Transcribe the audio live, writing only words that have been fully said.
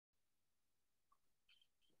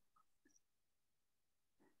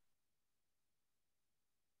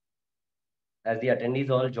as the attendees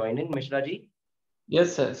all join in. Mishra ji?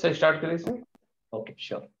 Yes, sir. Sir, start करें sir. Okay,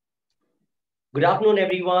 sure. Good afternoon,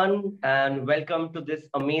 everyone, and welcome to this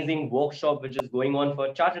amazing workshop which is going on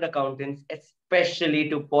for chartered accountants, especially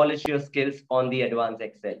to polish your skills on the advanced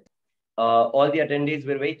Excel. All the attendees,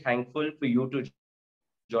 we're very thankful for you to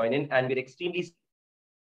join in, and we're extremely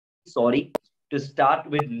sorry to start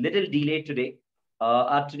with little delay today.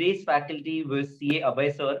 Our today's faculty was CA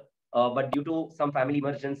Abhay sir, but due to some family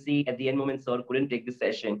emergency at the end moment, sir couldn't take this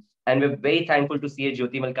session. And we're very thankful to CA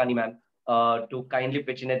Joyti Malkani ma'am to kindly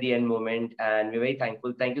pitch in at the end moment. And we're very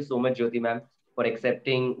thankful. Thank you so much, Joyti ma'am, for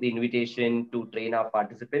accepting the invitation to train our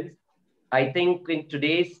participants. I think in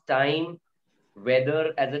today's time,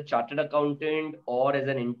 whether as a chartered accountant or as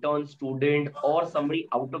an intern student or somebody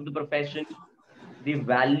out of the profession, the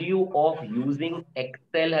value of using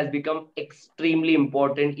Excel has become extremely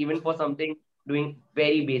important, even for something doing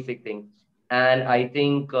very basic things. And I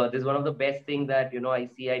think this is one of the best things that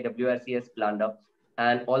ICI WRC has planned up.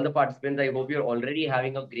 And all the participants, I hope you're already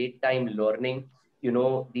having a great time learning,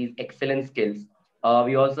 these excellent skills.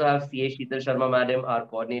 We also have CA Sheetal Sharma, madam, our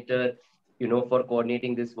coordinator, for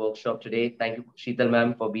coordinating this workshop today. Thank you, Sheetal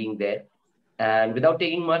ma'am, for being there. And without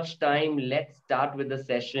taking much time, let's start with the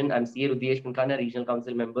session. I'm CA Rudesh Mankana, Regional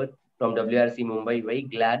Council Member from WRC Mumbai. Very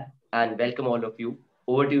glad and welcome all of you.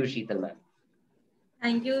 Over to you, Sheetal ma'am.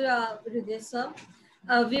 Thank you, Rudesh sir.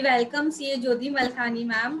 We welcome CA Joyti Malkani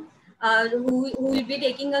ma'am, who will be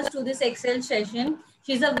taking us to this Excel session.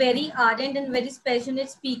 She's a very ardent and very passionate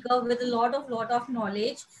speaker with a lot of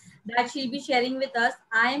knowledge that she'll be sharing with us.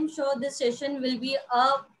 I am sure this session will be a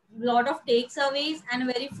lot of takeaways and a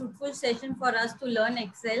very fruitful session for us to learn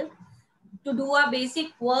Excel. To do our basic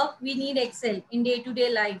work, we need Excel in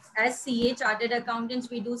day-to-day life. As CA Chartered Accountants,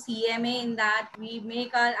 we do CMA in that. We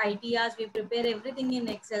make our ITRs, we prepare everything in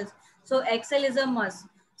Excel. So Excel is a must.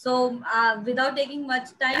 So without taking much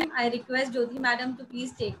time, I request Joyti madam to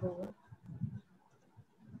please take over.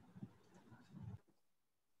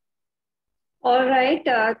 All right.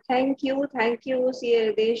 Thank you,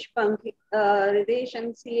 CA Ridesh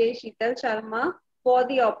and CA Sheetal Sharma for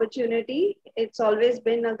the opportunity. It's always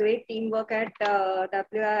been a great teamwork at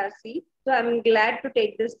WRC. So I'm glad to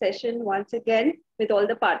take this session once again with all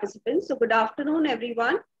the participants. So good afternoon,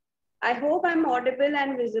 everyone. I hope I'm audible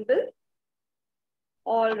and visible.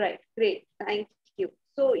 All right, great. Thank you.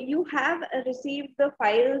 So you have received the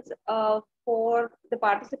files for the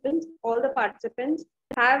participants. All the participants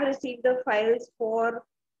have received the files for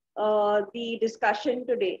the discussion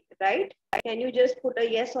today, right? Can you just put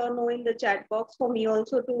a yes or no in the chat box for me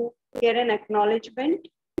also to get an acknowledgement?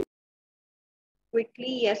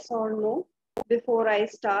 Quickly, yes or no, before I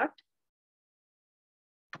start.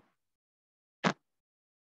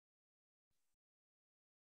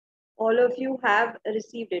 All of you have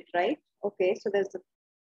received it, right? Okay, so there's a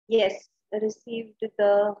yes, received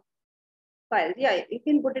the file. Yeah, you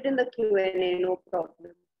can put it in the Q&A, no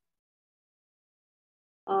problem.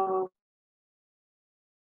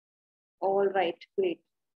 All right, great.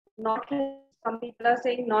 Not, some people are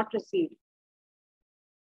saying not received.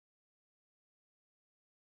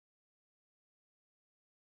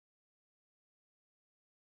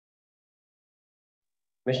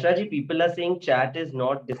 Mishra ji, people are saying chat is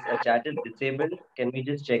not chat is disabled. Can we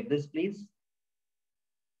just check this, please?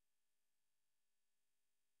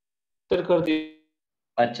 Sir, कर दिया.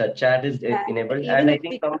 Acha, chat is enabled, and I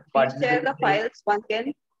think some participants share the files once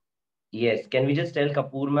again. Yes, can we just tell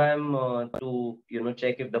Kapoor ma'am to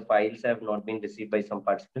check if the files have not been received by some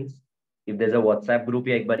participants? If there's a WhatsApp group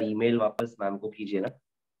या एक बार email वापस ma'am को कीजिए ना.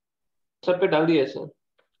 सब पे डाल दिया सर.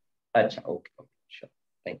 अच्छा, okay, sure,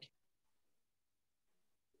 thank you.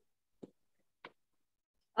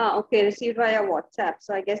 Okay, received via WhatsApp.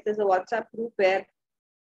 So I guess there's a WhatsApp group where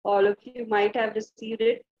all of you might have received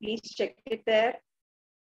it. Please check it there.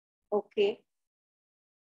 Okay.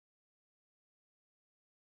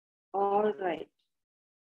 All right.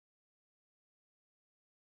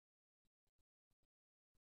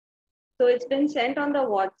 So it's been sent on the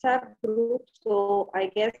WhatsApp group. So I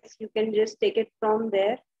guess you can just take it from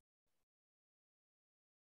there.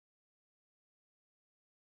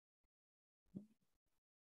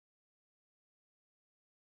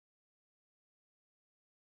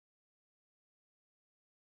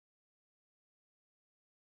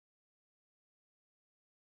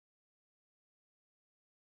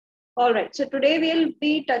 All right, so today we'll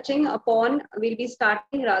be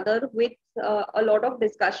starting rather with a lot of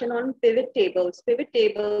discussion on pivot tables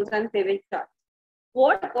and pivot charts.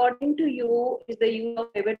 What according to you is the use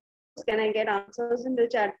of pivot tables? Can I get answers in the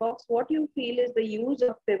chat box? What do you feel is the use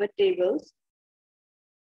of pivot tables?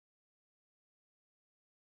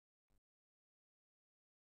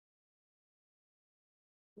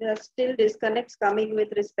 there are still disconnects coming with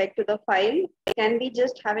respect to the file, can we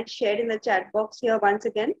just have it shared in the chat box here once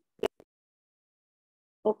again?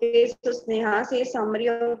 Okay, so Sneha says summary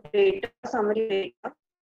of data, summary of data.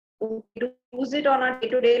 To use it on our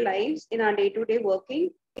day-to-day lives, in our day-to-day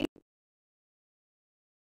working.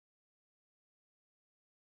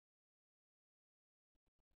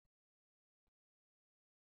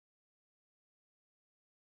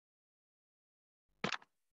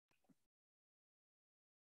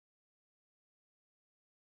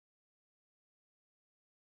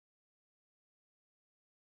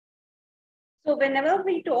 So whenever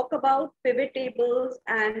we talk about pivot tables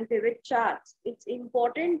and pivot charts, it's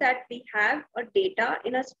important that we have a data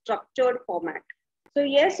in a structured format. So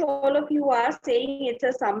yes, all of you are saying it's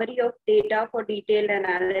a summary of data for detailed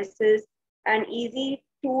analysis, an easy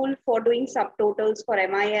tool for doing subtotals for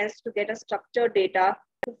MIS to get a structured data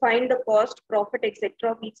to find the cost, profit,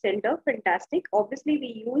 etc. of each center. Fantastic. Obviously,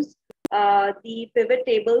 we use the pivot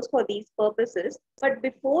tables for these purposes. But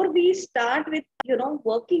before we start with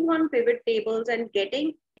working on pivot tables and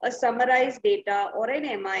getting a summarized data or an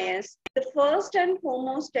MIS, the first and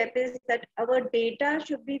foremost step is that our data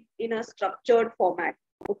should be in a structured format.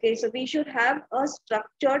 Okay, so we should have a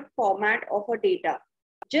structured format of a data.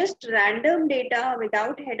 Just random data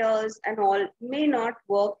without headers and all may not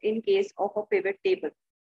work in case of a pivot table.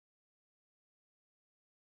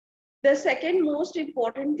 The second most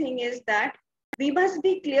important thing is that we must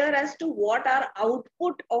be clear as to what our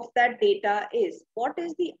output of that data is. What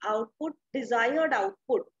is the output, desired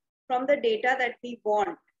output from the data that we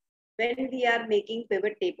want when we are making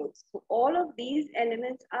pivot tables? So all of these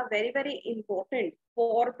elements are very, very important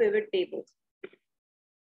for pivot tables.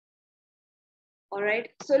 All right,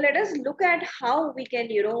 so let us look at how we can,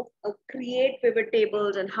 create pivot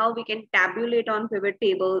tables and how we can tabulate on pivot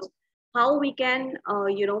tables, how we can,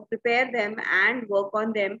 prepare them and work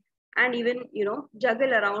on them, and even,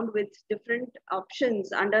 juggle around with different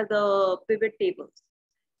options under the pivot tables.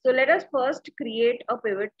 So let us first create a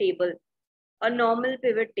pivot table, a normal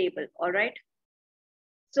pivot table. All right.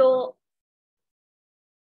 So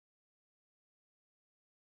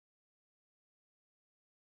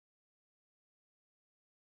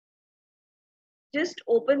just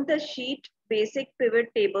open the sheet, basic pivot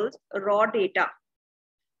tables, raw data.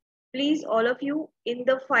 Please, all of you, in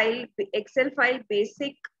the file, Excel file,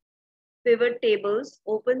 basic pivot tables,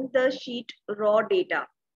 open the sheet raw data.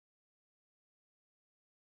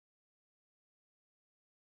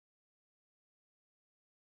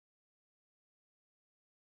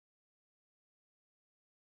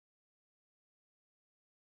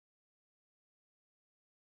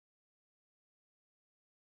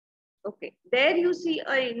 Okay, there you see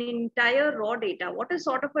an entire raw data. What is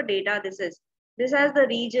sort of a data this is? This has the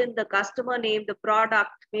region, the customer name, the product,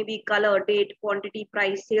 maybe color, date, quantity,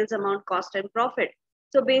 price, sales amount, cost, and profit.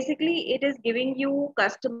 So basically, it is giving you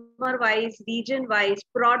customer-wise, region-wise,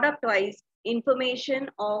 product-wise information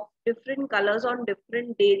of different colors on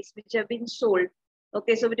different dates which have been sold.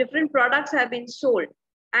 Okay, so different products have been sold.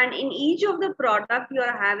 And in each of the product, you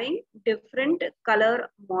are having different color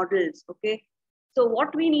models. Okay. So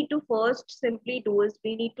what we need to first simply do is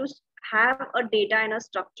we need to have a data in a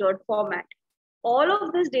structured format. All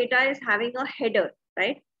of this data is having a header,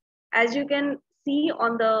 right? As you can see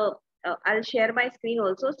on the, I'll share my screen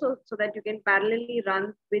also so that you can parallelly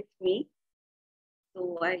run with me.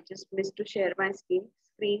 So I just missed to share my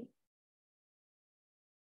screen.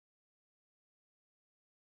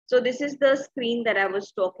 So this is the screen that I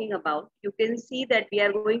was talking about. You can see that we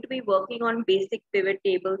are going to be working on basic pivot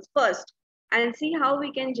tables first and see how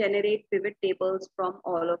we can generate pivot tables from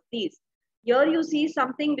all of these. Here you see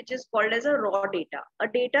something which is called as a raw data, a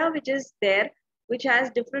data which is there, which has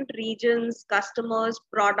different regions, customers,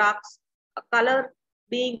 products, a color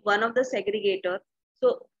being one of the segregator.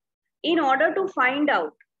 So in order to find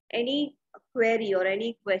out any query or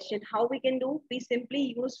any question, how we can do, we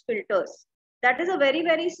simply use filters. That is a very,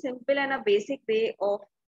 very simple and a basic way of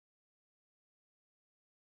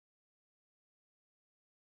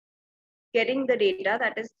getting the data,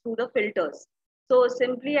 that is through the filters. So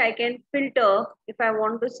simply I can filter, if I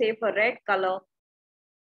want to say for red color,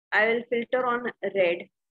 I will filter on red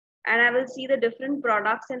and I will see the different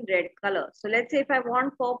products in red color. So let's say if I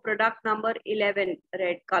want for product number 11,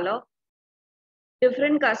 red color,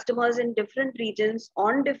 different customers in different regions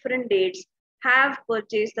on different dates have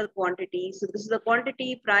purchased the quantity. So this is the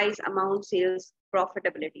quantity, price, amount, sales,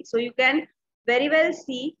 profitability. So you can very well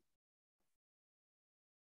see.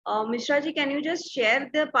 Mishra ji, can you just share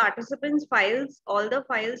the participants files, all the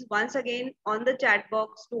files once again on the chat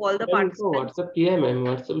box to all the participants? WhatsApp किया है ma'am,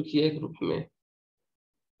 WhatsApp किया है group में.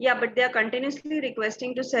 Yeah, but they are continuously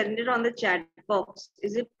requesting to send it on the chat box.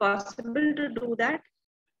 Is it possible to do that?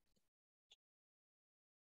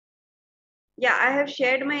 Yeah, I have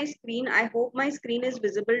shared my screen. I hope my screen is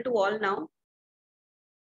visible to all now.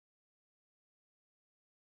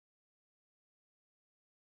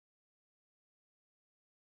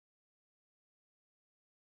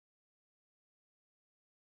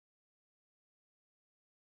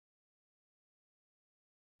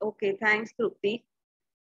 Okay, thanks, Trupti.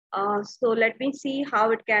 So let me see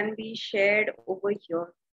how it can be shared over here.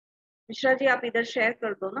 Mishra ji, आप इधर share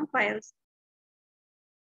कर दो ना files.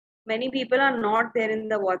 Many people are not there in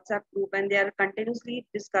the WhatsApp group and they are continuously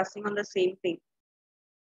discussing on the same thing.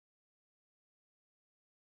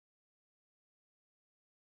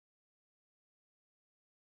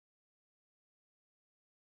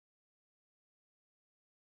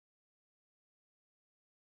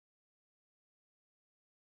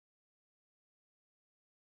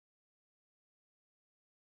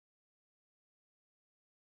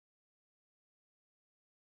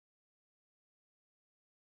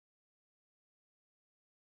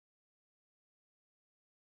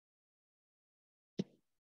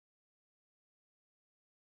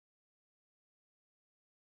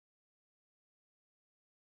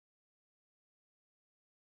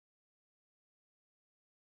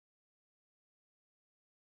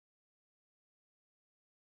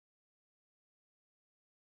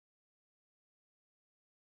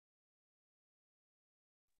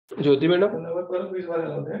 Jyoti madam,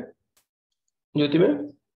 Jyoti ma'am,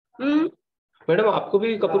 madam आपको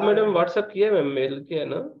भी Kapoor madam WhatsApp किया है, ma'am mail किया है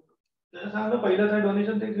ना?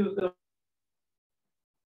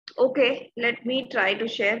 Okay, let me try to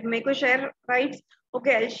share. Make a share rights.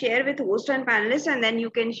 Okay, I'll share with host and panelists and then you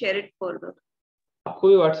can share it further. आपको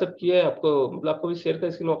भी WhatsApp किया है, आपको मतलब आपको भी शेयर का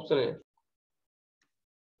स्क्रीन ऑप्शन है?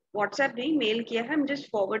 WhatsApp नहीं, mail किया है. I'm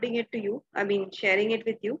just forwarding it to you. I mean, sharing it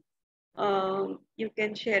with you. You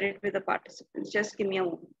can share it with the participants. Just give me a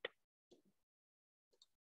moment.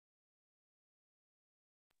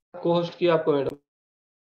 को होस्ट किया आपको madam?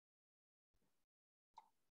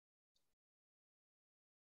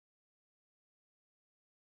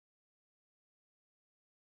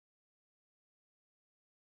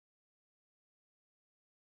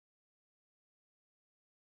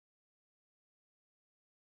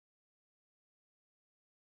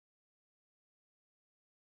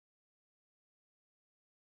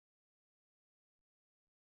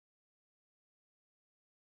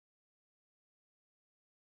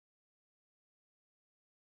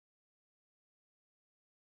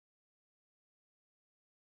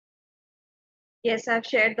 Yes, I've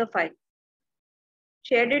shared the file.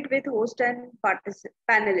 Shared it with host and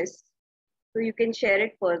panelists. So you can share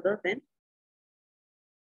it further then.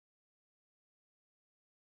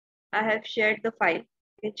 I have shared the file.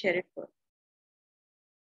 You can share it further.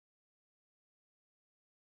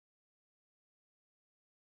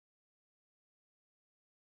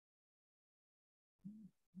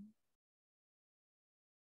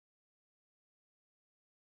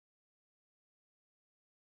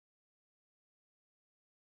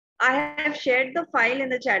 I have shared the file in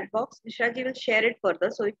the chat box. Mishra ji will share it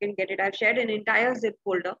further so you can get it. I've shared an entire zip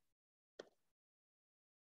folder.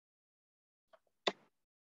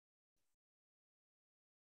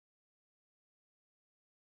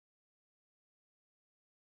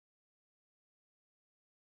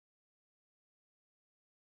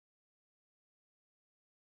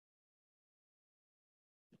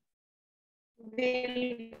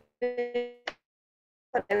 We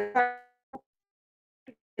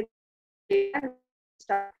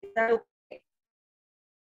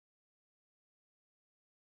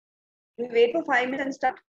wait for 5 minutes and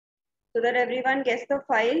start so that everyone gets the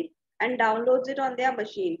file and downloads it on their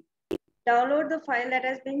machine. Download the file that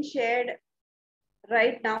has been shared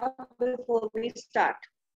right now before we start.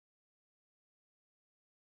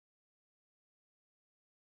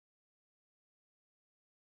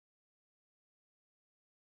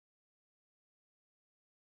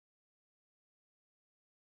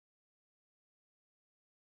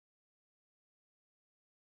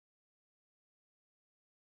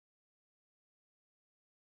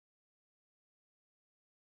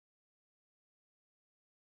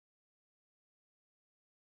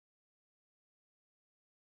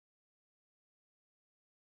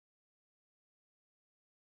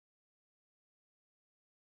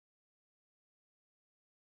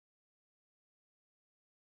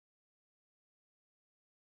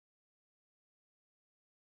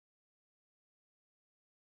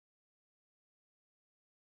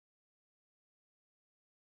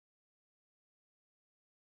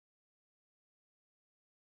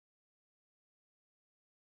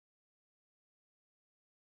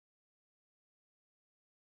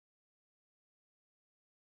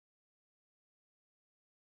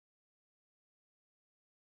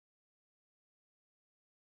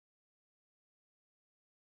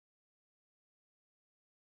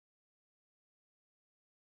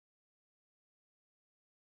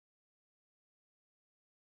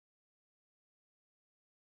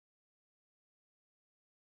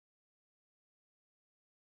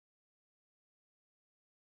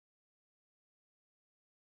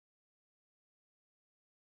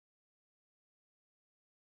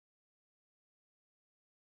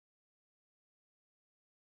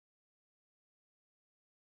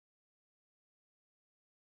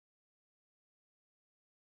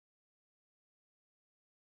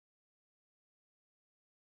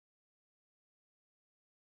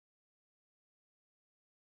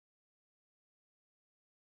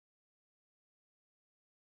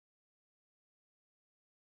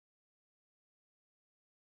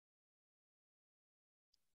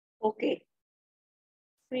 Okay.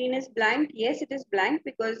 Screen is blank. Yes, it is blank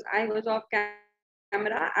because I was off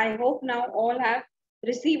camera. I hope now all have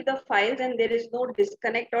received the files and there is no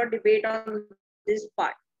disconnect or debate on this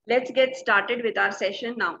part. Let's get started with our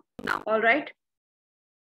session now. All right.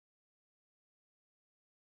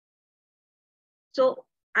 So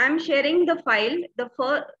I'm sharing the file. The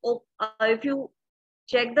first, if you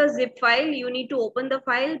check the zip file, you need to open the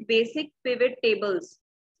file basic pivot tables.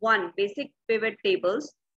 One, basic pivot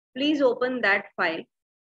tables. Please open that file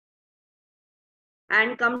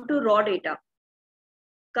and come to raw data.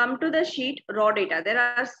 Come to the sheet raw data. There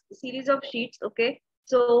are series of sheets. Okay.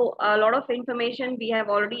 So a lot of information we have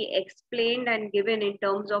already explained and given in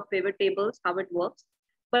terms of pivot tables, how it works.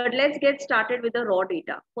 But let's get started with the raw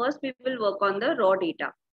data. First, we will work on the raw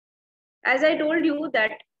data. As I told you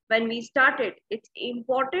that when we started, it's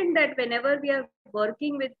important that whenever we are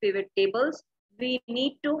working with pivot tables, we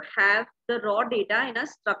need to have the raw data in a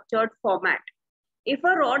structured format. If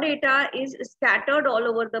a raw data is scattered all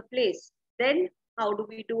over the place, then how do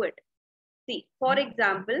we do it? See, for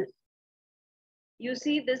example, you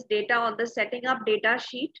see this data on the setting up data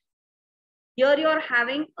sheet. Here you're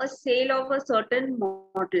having a sale of a certain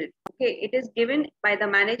model. Okay, it is given by the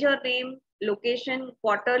manager name, location,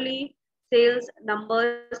 quarterly, sales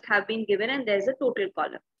numbers have been given, and there's a total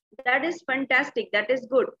column. That is fantastic. That is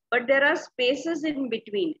good. But there are spaces in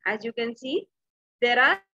between. As you can see, there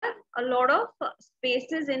are a lot of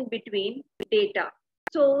spaces in between data.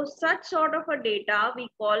 So such sort of a data we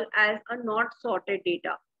call as a not sorted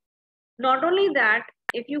data. Not only that,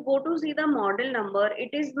 if you go to see the model number, it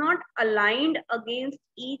is not aligned against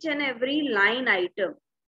each and every line item.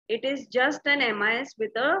 It is just an MIS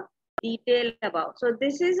with a detail above. So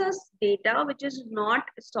this is a data which is not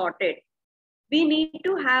sorted. We need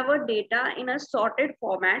to have a data in a sorted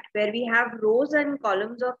format where we have rows and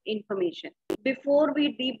columns of information. Before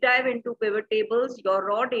we deep dive into pivot tables, your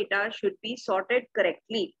raw data should be sorted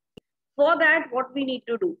correctly. For that, what we need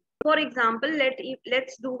to do? For example,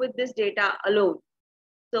 let's do with this data alone.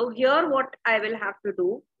 So here what I will have to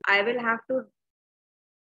do, if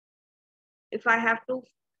I have to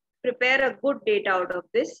prepare a good data out of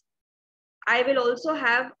this, I will also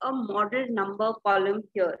have a model number column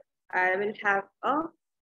here. I will have a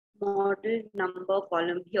model number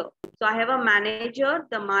column here. So I have a manager,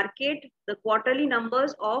 the market, the quarterly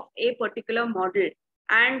numbers of a particular model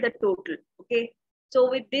and the total. Okay. So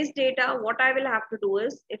with this data, what I will have to do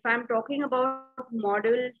is, if I'm talking about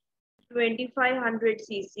model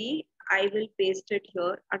 2500cc, I will paste it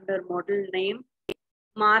here under model name.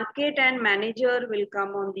 Market and manager will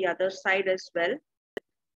come on the other side as well.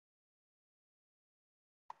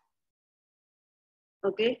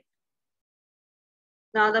 Okay.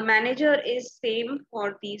 Now the manager is same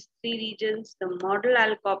for these three regions. The model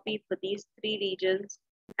I'll copy for these three regions.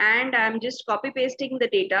 And I'm just copy pasting the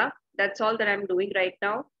data. That's all that I'm doing right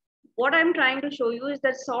now. What I'm trying to show you is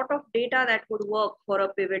that sort of data that would work for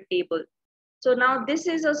a pivot table. So now this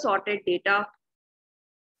is a sorted data.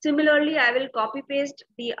 Similarly, I will copy paste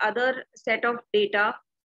the other set of data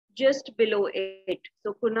just below it.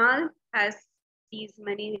 So Kunal has these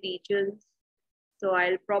many regions. So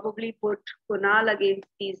I'll probably put Kunal against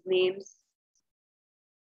these names.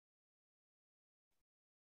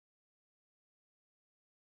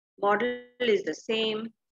 Model is the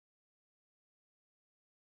same.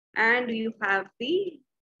 And you have the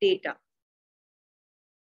data.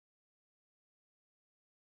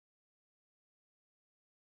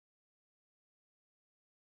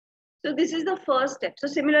 So this is the first step. So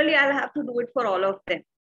similarly, I'll have to do it for all of them.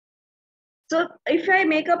 So if I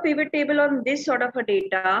make a pivot table on this sort of a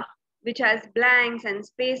data, which has blanks and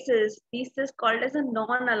spaces, this is called as a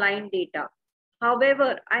non-aligned data.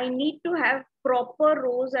 However, I need to have proper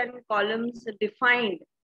rows and columns defined,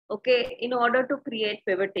 okay, in order to create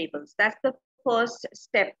pivot tables. That's the first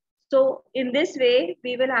step. So in this way,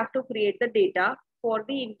 we will have to create the data for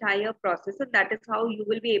the entire process, and that is how you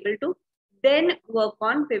will be able to then work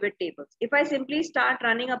on pivot tables. If I simply start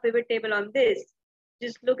running a pivot table on this,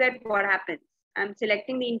 just look at what happens. I'm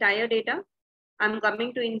selecting the entire data. I'm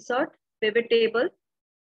coming to insert pivot table.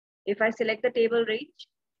 If I select the table range,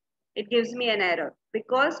 it gives me an error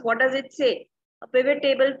because what does it say? A pivot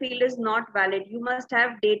table field is not valid. You must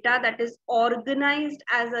have data that is organized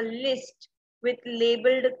as a list with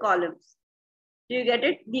labeled columns. Do you get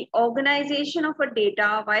it? The organization of a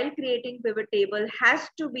data while creating pivot table has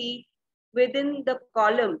to be within the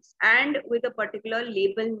columns and with a particular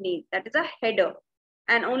label name. That is a header.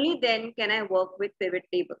 And only then can I work with pivot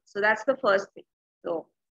table. So that's the first thing. So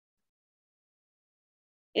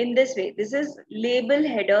in this way, this is label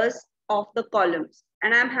headers of the columns.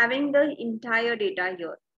 And I'm having the entire data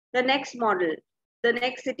here. the next model, the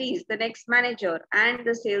next cities, the next manager, and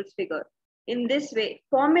the sales figure. In this way,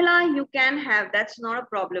 formula you can have, that's not a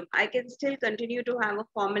problem. I can still continue to have a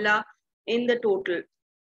formula in the total.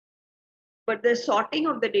 But the sorting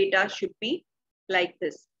of the data should be like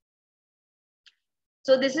this.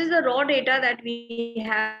 So this is the raw data that we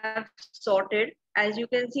have sorted. As you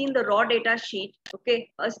can see in the raw data sheet,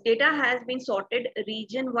 okay, as data has been sorted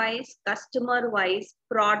region-wise, customer-wise,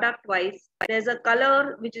 product-wise. There's a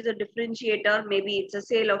color, which is a differentiator. Maybe it's a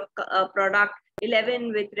sale of a product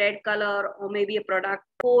 11 with red color, or maybe a product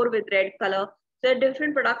 4 with red color. So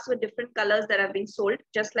different products with different colors that have been sold,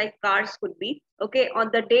 just like cars could be. Okay, on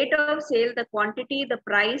the date of sale, the quantity, the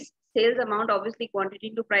price, sales amount, obviously quantity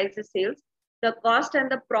to price is sales, the cost and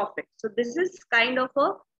the profit. So this is kind of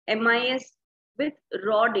a MIS with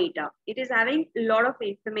raw data. It is having a lot of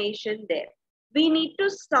information there. We need to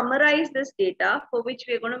summarize this data, for which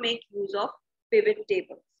we are going to make use of pivot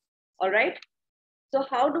tables. All right. So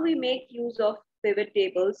how do we make use of pivot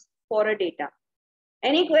tables for a data?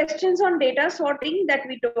 Any questions on data sorting that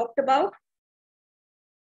we talked about?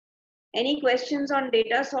 Any questions on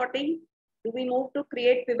data sorting? Do we move to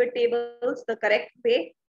create pivot tables the correct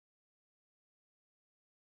way?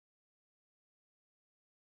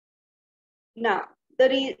 Now,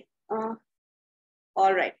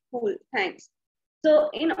 all right, cool, thanks. So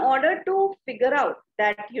in order to figure out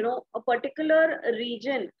that, a particular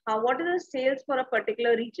region, what is the sales for a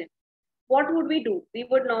particular region? What would we do? We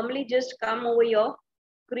would normally just come over here,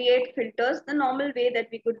 create filters, the normal way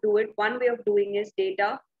that we could do it. One way of doing is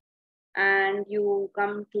data, and you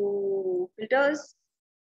come to filters,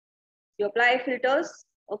 you apply filters,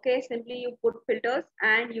 okay, simply you put filters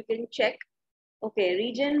and you can check, okay,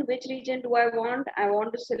 region, which region do I want? I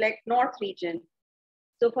want to select North region.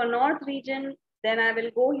 So for North region, then I will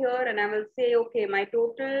go here and I will say, okay, my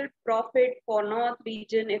total profit for North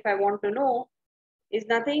region, if I want to know, is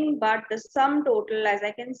nothing but the sum total, as I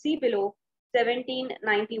can see below,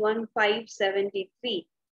 1791,573.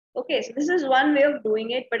 Okay, so this is one way of doing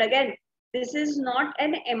it. But again, this is not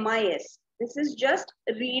an MIS. This is just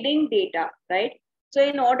reading data, right? So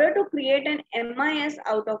in order to create an MIS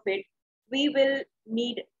out of it, we will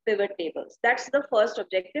need pivot tables. That's the first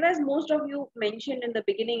objective, as most of you mentioned in the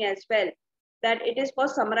beginning as well, that it is for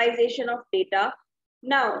summarization of data.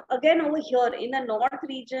 Now, again, over here in the North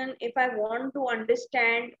region, if I want to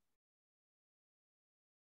understand,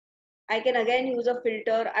 I can again use a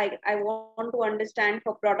filter. I want to understand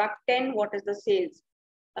for product 10, what is the sales?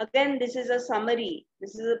 Again, this is a summary.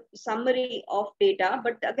 This is a summary of data,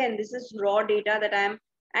 but again, this is raw data that I'm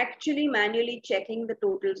actually manually checking the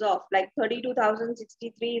totals of, like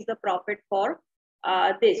 32,063 is the profit for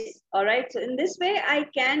this. All right. So in this way, I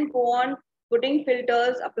can go on putting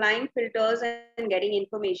filters, applying filters and getting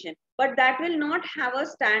information, but that will not have a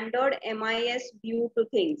standard MIS view to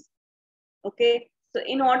things. Okay. So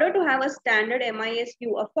in order to have a standard MIS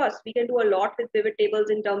view, of course, we can do a lot with pivot tables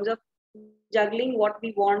in terms of juggling what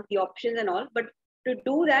we want, the options and all, but to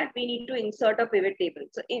do that, we need to insert a pivot table.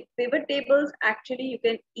 So in pivot tables, actually, you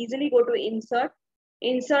can easily go to insert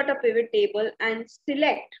a pivot table and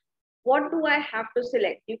select. What do I have to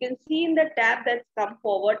select? You can see in the tab that's come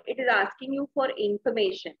forward, it is asking you for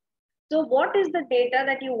information. So what is the data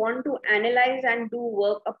that you want to analyze and do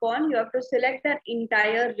work upon? You have to select that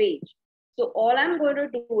entire range. So all I'm going to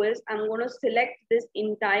do is I'm going to select this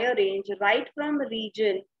entire range right from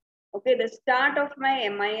region. Okay, the start of my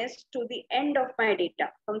MIS to the end of my data.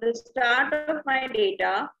 From the start of my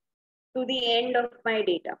data to the end of my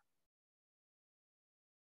data.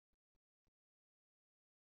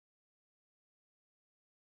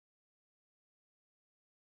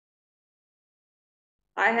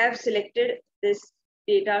 I have selected this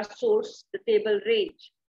data source, the table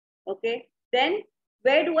range. Okay, then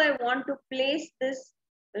where do I want to place this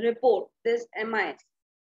report, this MIS?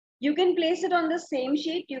 You can place it on the same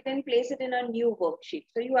sheet. You can place it in a new worksheet.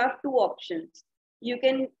 So you have two options. You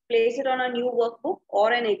can place it on a new workbook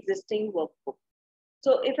or an existing workbook.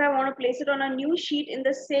 So if I want to place it on a new sheet in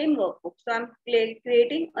the same workbook, so I'm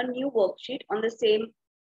creating a new worksheet on the same.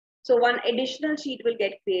 So one additional sheet will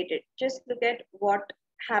get created. Just look at what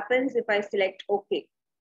happens if I select OK.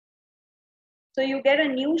 So you get a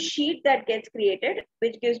new sheet that gets created,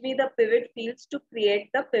 which gives me the pivot fields to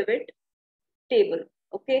create the pivot table.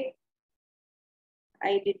 Okay.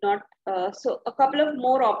 I did not. So a couple of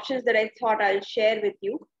more options that I thought I'll share with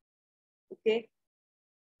you. Okay.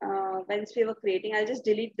 Once we were creating, I'll just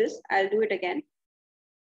delete this. I'll do it again.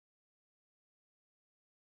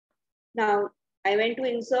 Now I went to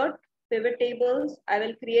insert pivot tables. I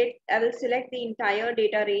will select the entire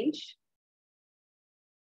data range.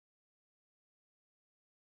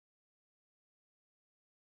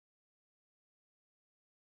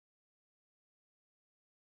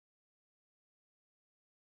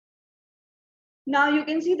 Now you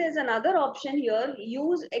can see there's another option here,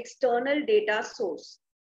 use external data source.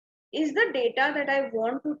 Is the data that I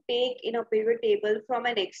want to take in a pivot table from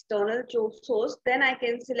an external source, then I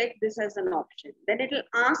can select this as an option. Then it will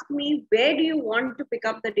ask me, where do you want to pick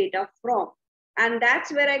up the data from? And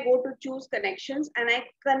that's where I go to choose connections and I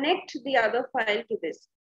connect the other file to this.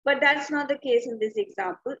 But that's not the case in this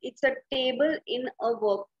example. It's a table in a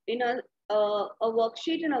worksheet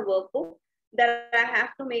in a workbook that I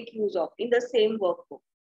have to make use of in the same workbook,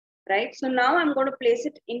 right? So now I'm going to place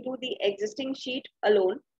it into the existing sheet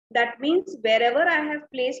alone. That means wherever I have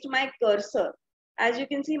placed my cursor, as you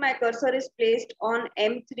can see, my cursor is placed on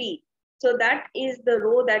M3. So that is the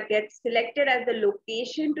row that gets selected as the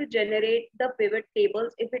location to generate the pivot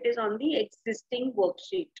tables if it is on the existing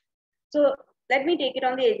worksheet. So let me take it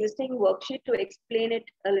on the existing worksheet to explain it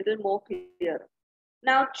a little more clear.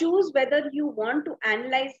 Now choose whether you want to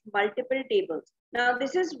analyze multiple tables. Now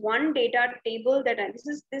this is one data table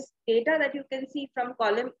this data that you can see from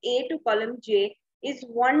column A to column J is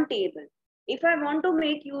one table. If I want to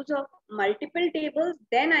make use of multiple tables,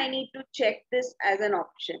 then I need to check this as an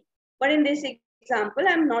option. But in this example,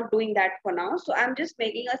 I'm not doing that for now. So I'm just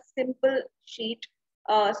making a simple sheet,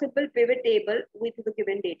 simple pivot table with the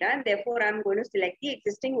given data. And therefore, I'm going to select the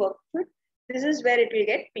existing worksheet. This is where it will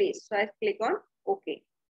get placed. So I click on OK.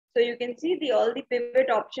 So you can see all the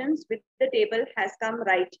pivot options with the table has come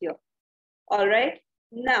right here. All right.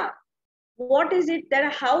 Now, what is it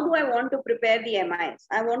that, how do I want to prepare the MIS?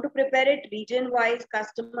 I want to prepare it region-wise,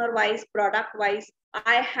 customer-wise, product-wise.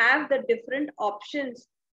 I have the different options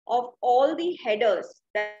of all the headers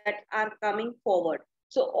that are coming forward.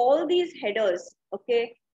 So all these headers,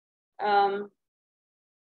 okay,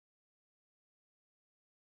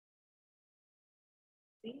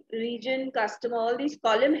 region, customer, all these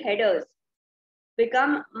column headers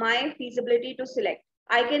become my feasibility to select.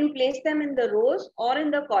 I can place them in the rows or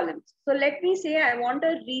in the columns. So let me say I want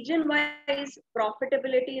a region-wise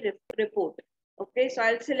profitability report. Okay, so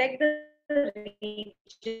I'll select the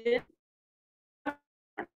region.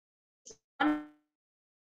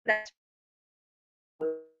 That's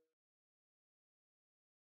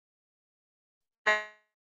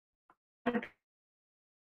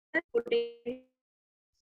putting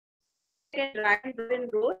drag and drop in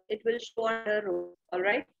rows, it will show under rows. All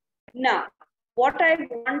right. Now, what I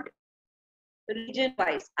want region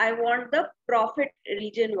wise, I want the profit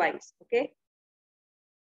region wise. Okay.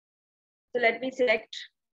 So let me select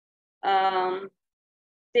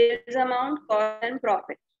sales amount, cost, and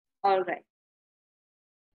profit. All right.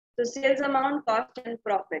 So sales amount, cost, and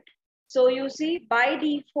profit. So you see, by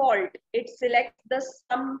default, it selects the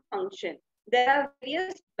sum function. There are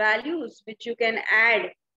various values which you can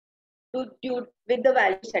add with the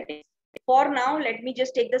value settings. For now, let me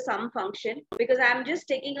just take the sum function because I'm just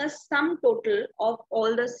taking a sum total of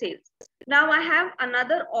all the sales. Now I have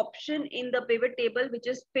another option in the pivot table, which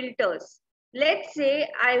is filters. Let's say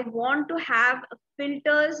I want to have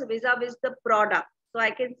filters vis-a-vis the product. So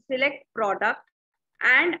I can select product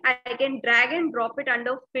and I can drag and drop it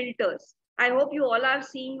under filters. I hope you all are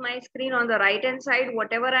seeing my screen on the right hand side.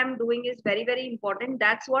 Whatever I'm doing is very, very important.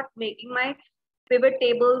 That's what making my pivot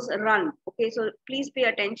tables run. Okay, so please pay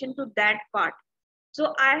attention to that part.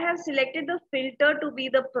 So I have selected the filter to be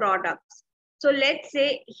the products. So let's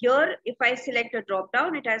say here, if I select a drop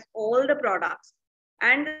down, it has all the products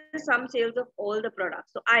and the sum sales of all the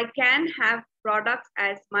products. So I can have products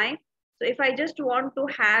as my, so if I just want to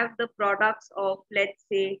have the products of, let's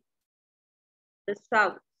say, the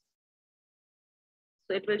South.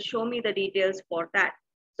 So it will show me the details for that.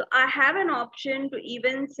 So I have an option to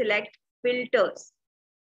even select filters.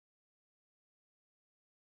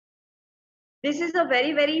 This is a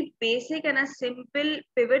very, very basic and a simple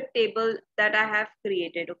pivot table that I have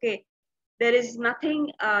created. Okay, there is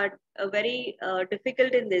nothing very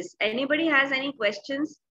difficult in this. Anybody has any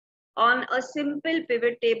questions on a simple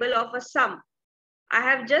pivot table of a sum? I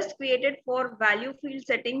have just created for value field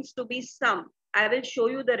settings to be sum. I will show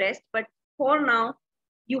you the rest, but for now,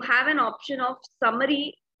 you have an option of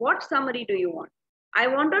summary. What summary do you want? I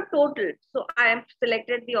want a total. So I have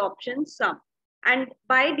selected the option sum. And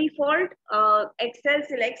by default, Excel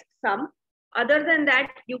selects sum. Other than that,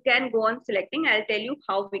 you can go on selecting. I'll tell you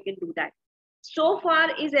how we can do that. So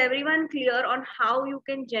far, is everyone clear on how you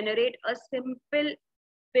can generate a simple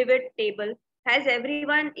pivot table?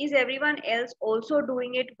 Is everyone else also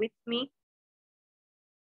doing it with me?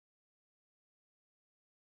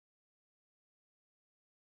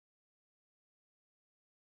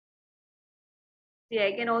 See,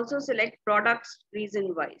 I can also select products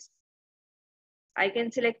reason wise. I can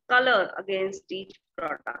select color against each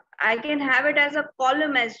product. I can have it as a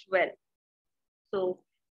column as well. So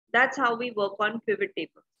that's how we work on pivot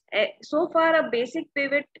table. So far, a basic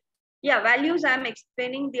pivot, yeah, values, I'm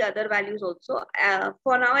explaining the other values also.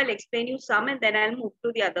 For now, I'll explain you some and then I'll move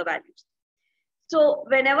to the other values. So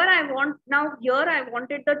whenever I want, now here I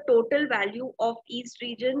wanted the total value of East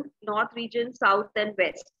region, North region, South and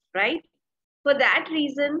West, right? For that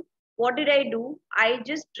reason, what did I do? I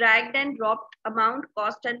just dragged and dropped amount,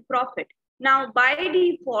 cost and profit. Now, by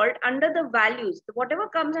default, under the values, whatever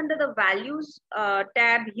comes under the values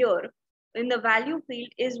tab here in the value field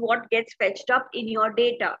is what gets fetched up in your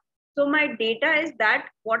data. So my data is that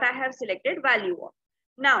what I have selected value of.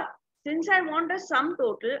 Now, since I want a sum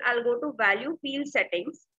total, I'll go to value field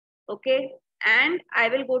settings, okay? And I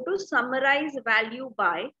will go to summarize value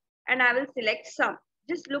by, and I will select sum.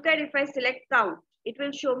 Just look at if I select count, it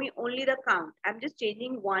will show me only the count. I'm just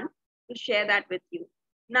changing one to share that with you.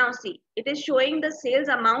 Now see, it is showing the sales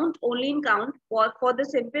amount only in count for the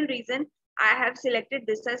simple reason I have selected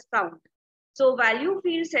this as count. So value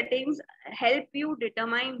field settings help you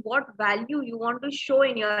determine what value you want to show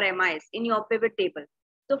in your MIs, in your pivot table.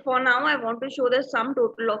 So for now, I want to show the sum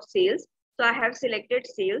total of sales. So I have selected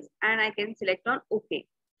sales and I can select on OK.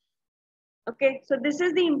 Okay, so this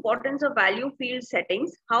is the importance of value field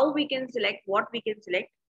settings, how we can select what we can select.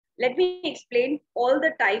 Let me explain all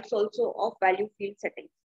the types also of value field settings.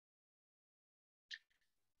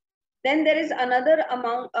 Then there is another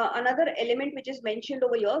another element which is mentioned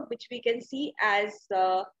over here, which we can see as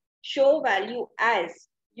show value as.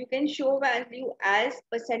 You can show value as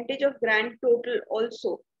percentage of grand total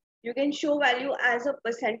also. You can show value as a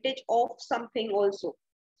percentage of something also.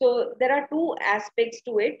 So there are two aspects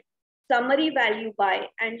to it, summary value by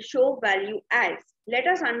and show value as. Let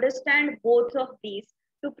us understand both of these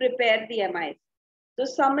to prepare the MIs. So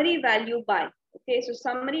summary value by. Okay, so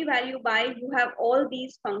summary value by, you have all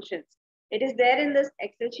these functions. It is there in this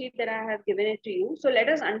Excel sheet that I have given it to you. So let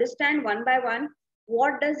us understand one by one,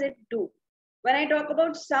 what does it do? When I talk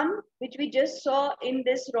about sum, which we just saw in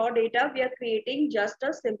this raw data, we are creating just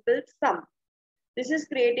a simple sum. This is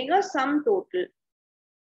creating a sum total.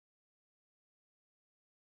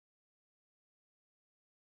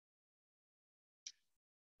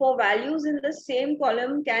 For values in the same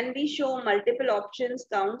column, can we show multiple options,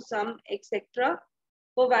 count, sum, etc.?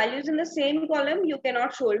 For values in the same column, you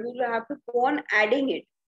cannot show it. You will have to go on adding it.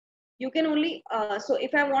 You can only, so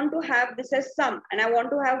if I want to have this as sum and I want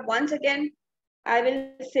to have once again, I will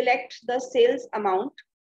select the sales amount.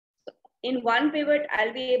 In one pivot,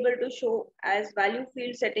 I'll be able to show as value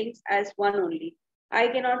field settings as one only. I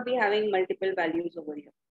cannot be having multiple values over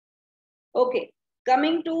here. Okay,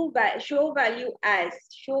 coming to show value as,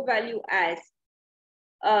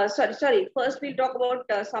 sorry, first we'll talk about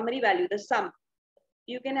summary value, the sum.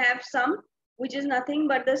 You can have sum, which is nothing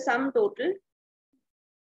but the sum total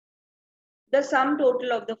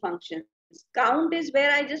of the functions. Count is where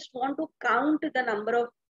I just want to count the number of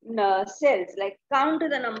cells, like count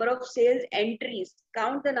the number of sales entries,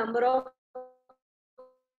 count the number of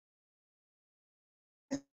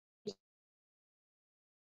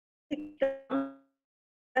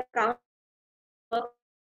count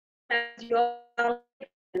as your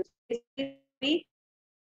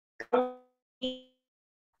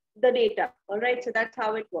the data. All right, so that's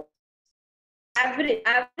how it works. Average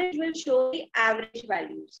will show the average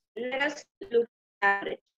values. Let us look at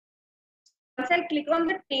average. Once I click on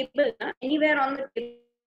the table, anywhere on the table,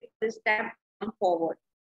 this tab come forward.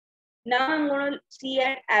 Now I'm going to see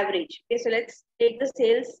at average. Okay, so let's take the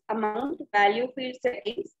sales amount, value field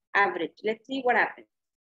settings, average. Let's see what happens.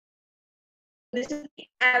 This is the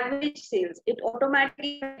average sales. It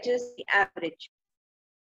automatically fetches the average.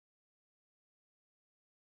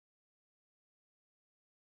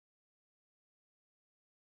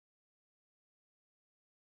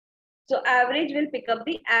 So average will pick up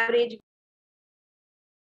the average.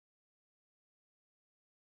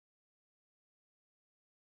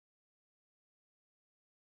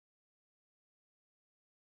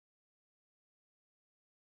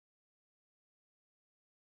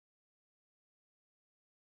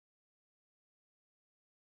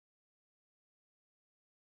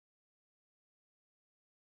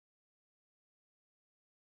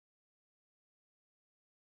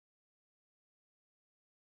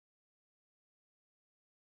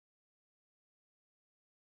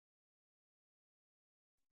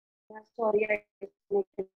 Sorry, I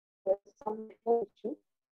disconnected. Some issue.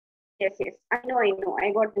 Yes, I know.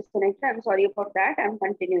 I got disconnected. I'm sorry about that. I'm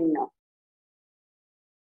continuing now.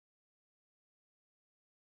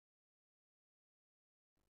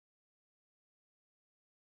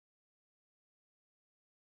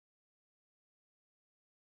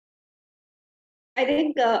 I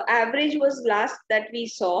think average was last that we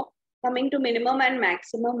saw. Coming to minimum and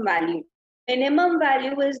maximum value. Minimum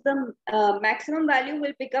value is the maximum value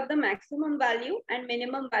will pick up the maximum value and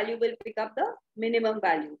minimum value will pick up the minimum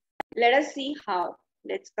value. Let us see how.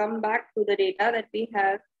 Let's come back to the data that we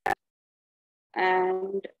have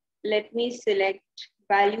and let me select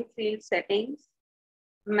value field settings,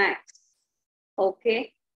 max.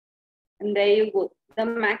 Okay. And there you go. The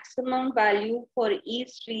maximum value for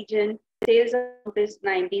East region sales amount is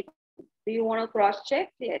 90. Do you want to cross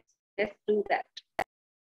check? Yes, let's do that.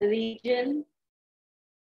 Region,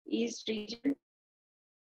 East region.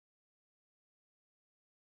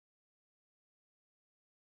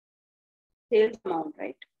 Sales amount,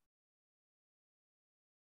 right?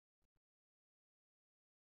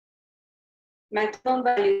 Maximum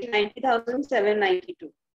value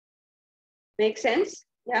 90,792. Make sense?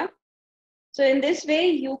 Yeah. So in this way,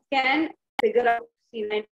 you can figure out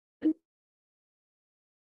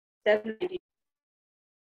C9,792.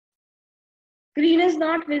 Screen is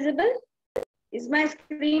not visible. Is my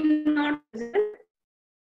screen not visible?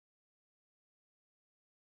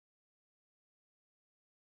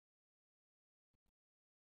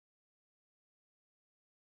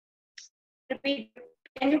 Repeat.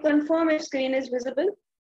 Can you confirm if screen is visible?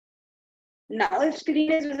 Now, if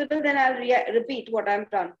screen is visible, then I'll repeat what I've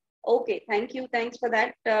done. Okay, thank you. Thanks for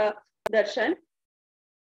that, Darshan.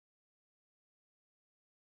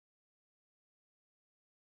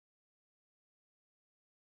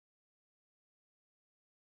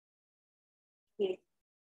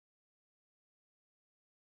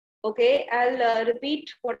 Okay, I'll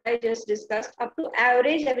repeat what I just discussed. Up to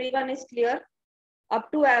average, everyone is clear.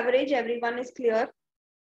 Up to average, everyone is clear.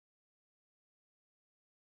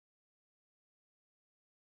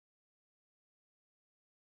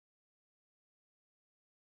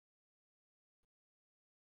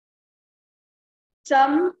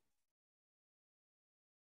 Sum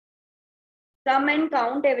and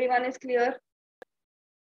count, everyone is clear.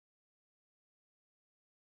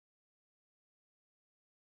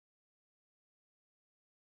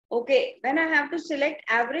 Okay, when I have to select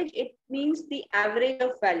average, it means the average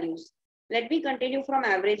of values. Let me continue from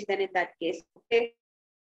average then in that case. Okay.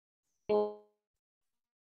 So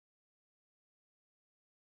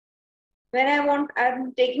when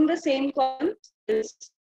I'm taking the same column, I'll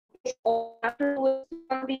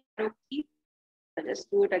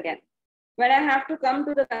just do it again. When I have to come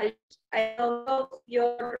to the values, I of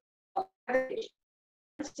your average.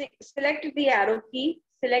 Select the arrow key,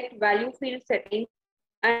 select value field setting,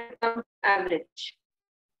 and come to average.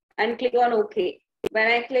 And click on OK. When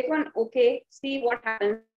I click on OK, see what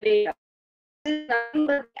happens later. This is nothing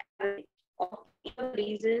but the average of the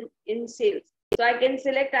reason in sales. So I can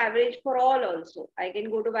select average for all also. I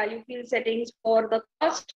can go to value field settings for the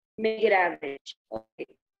cost, make it average. Okay.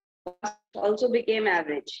 Cost also became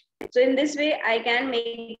average. So in this way, I can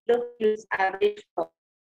make the fields average for.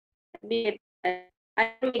 I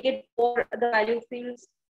make it for the value fields.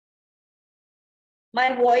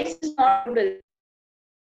 My voice is not audible.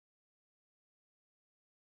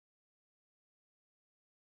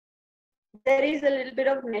 There is a little bit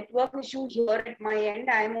of network issue here at my end.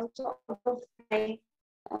 I am also out of my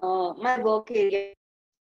work area.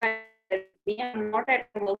 I am not at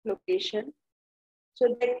my work location.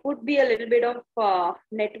 So there could be a little bit of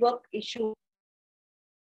network issue.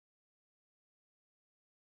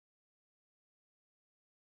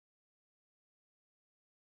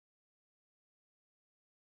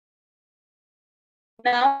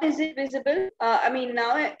 Now is it visible? I mean,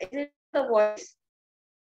 now is it the voice?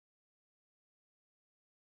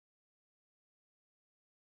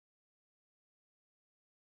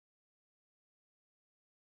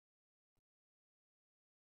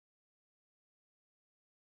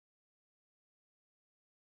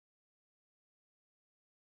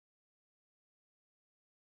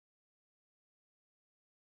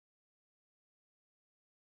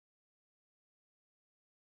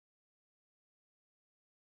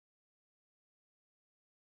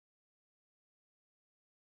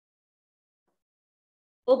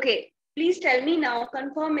 Okay, please tell me now,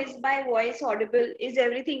 confirm, is my voice audible? Is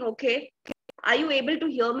everything okay? Are you able to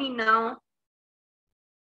hear me now?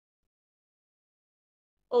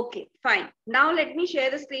 Okay, fine. Now let me share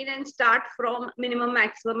the screen and start from minimum,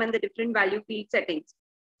 maximum and the different value field settings.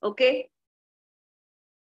 Okay.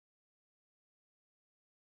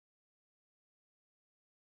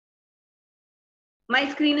 My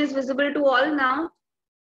screen is visible to all now.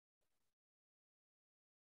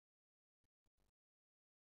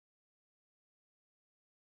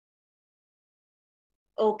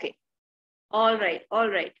 Okay. All right,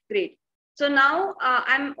 great. So now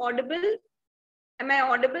I'm audible Am I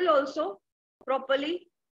audible also properly?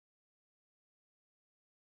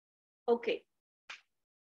 Okay.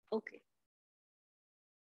 Okay.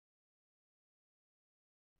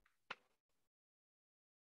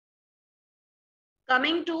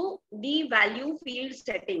 Coming to the value field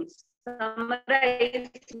settings, summarize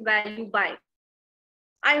value by.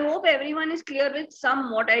 I hope everyone is clear with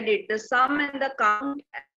sum what I did. The sum and the count.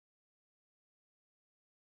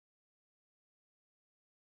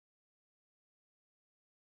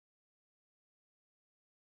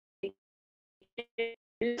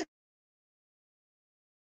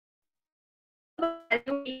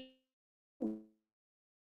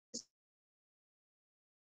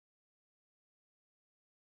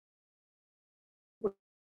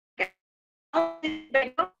 Now is it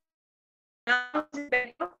better? Now is it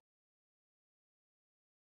better?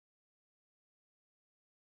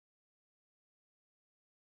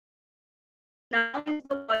 Now is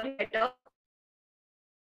the volume better?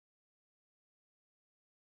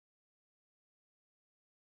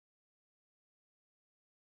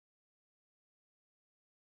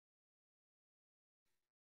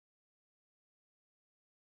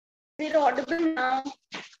 Is it audible now?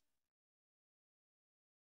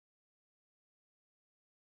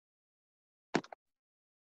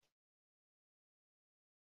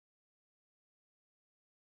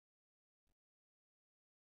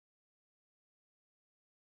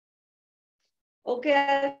 Okay,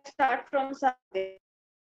 I'll start from something.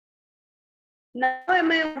 Now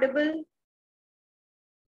am I audible?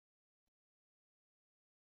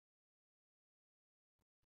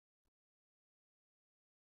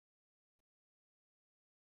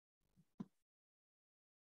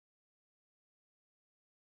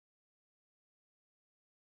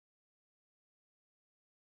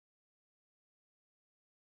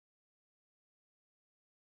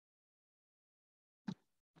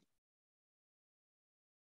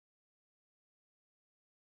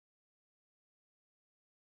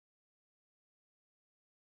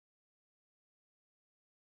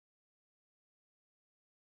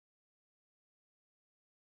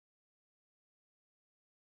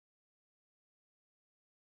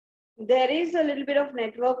 There is a little bit of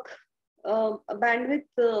network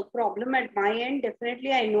bandwidth problem at my end.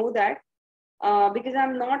 Definitely, I know that because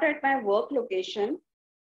I'm not at my work location.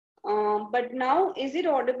 But now, is it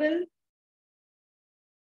audible?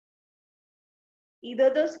 Either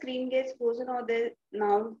the screen gets frozen or there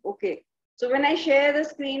now. Okay. So when I share the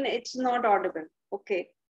screen, it's not audible. Okay.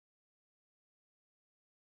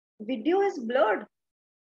 Video is blurred.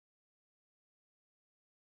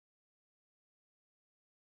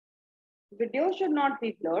 Video should not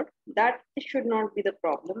be blurred. That should not be the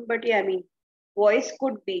problem. But yeah, I mean, voice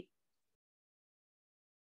could be.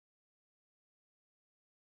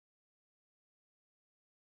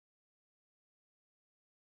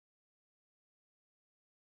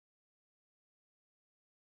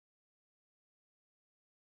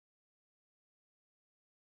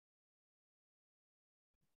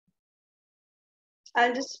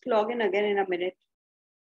 I'll just log in again in a minute.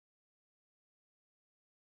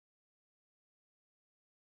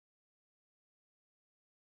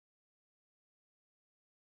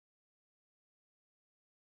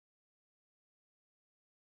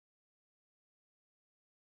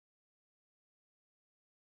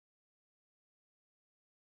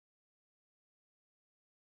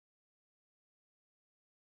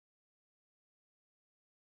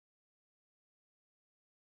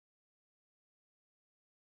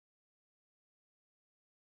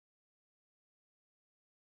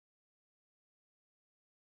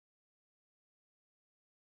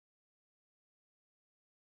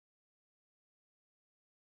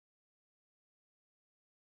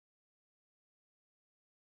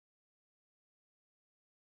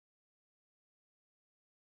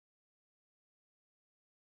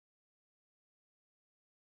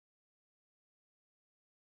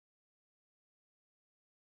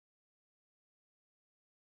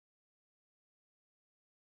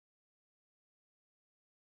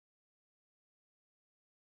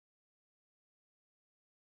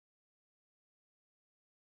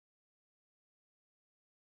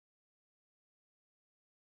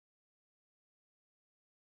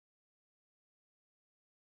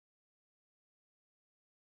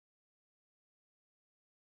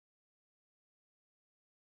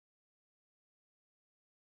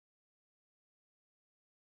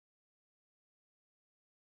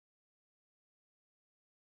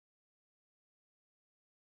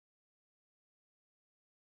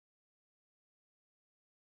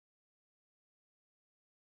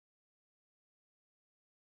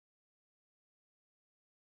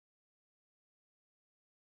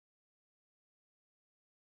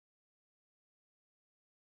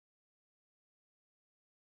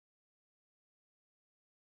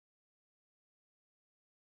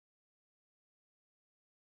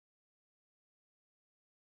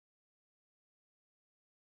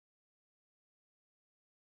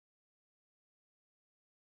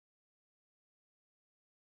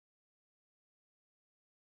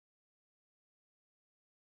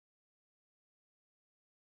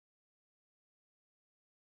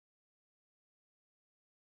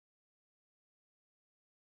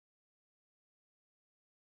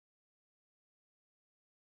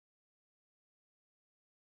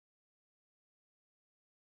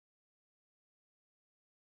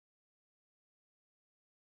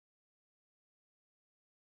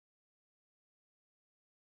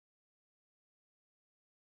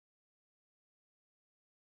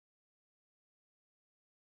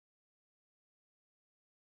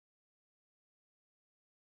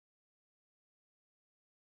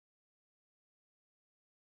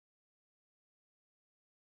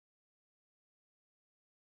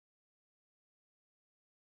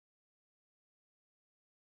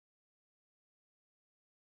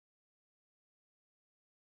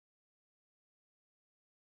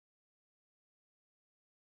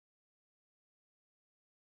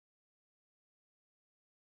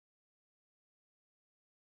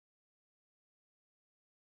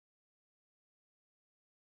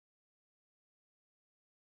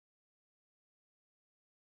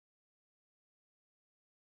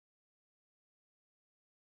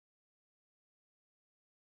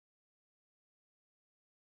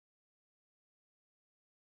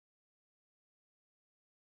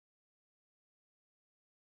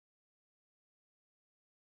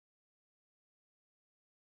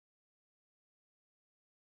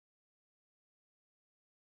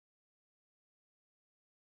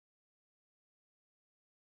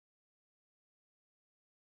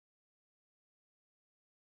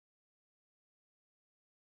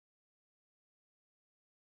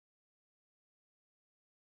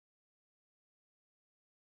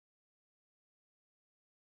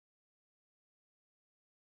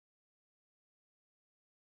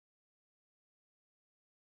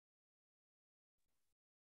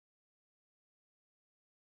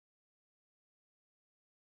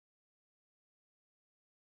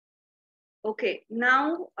 Okay,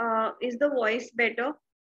 now is the voice better?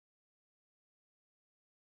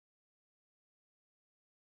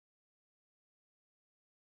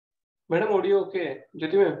 Madam audio okay है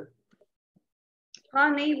ज्योति ma'am? हाँ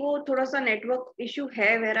नहीं, वो थोड़ा सा network issue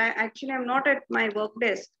है where I actually am not at my work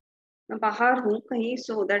desk. मैं बाहर हूँ कहीं,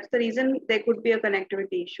 so that's the reason there could be a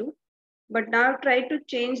connectivity issue. But now I've tried to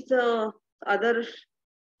change the other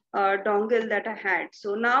dongle that I had.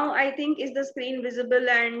 So now I think is the screen visible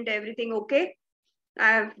and everything okay?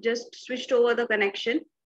 I've just switched over the connection.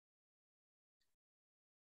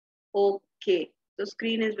 Okay, the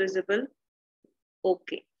screen is visible.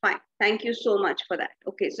 Okay, fine. Thank you so much for that.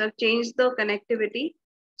 Okay, so I've changed the connectivity.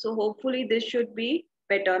 So hopefully this should be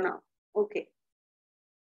better now. Okay.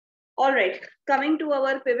 All right, coming to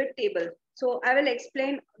our pivot table. So I will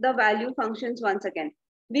explain the value functions once again.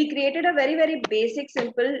 We created a very basic,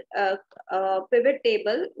 simple pivot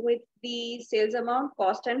table with the sales amount,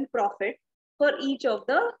 cost and profit for each of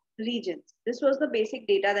the regions. This was the basic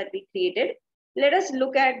data that we created. Let us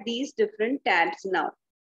look at these different tabs now.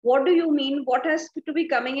 What do you mean? What has to be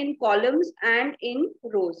coming in columns and in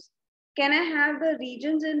rows? Can I have the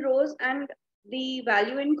regions in rows and the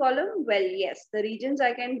value in column? Well, yes, the regions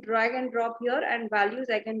I can drag and drop here and values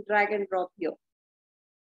I can drag and drop here.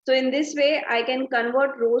 So in this way, I can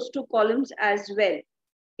convert rows to columns as well.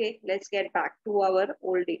 Okay, let's get back to our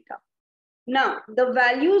old data. Now, the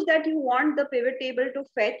values that you want the pivot table to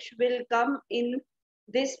fetch will come in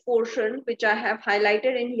this portion, which I have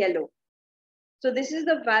highlighted in yellow. So this is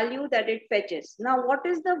the value that it fetches. Now, what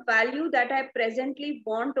is the value that I presently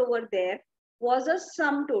want over there was a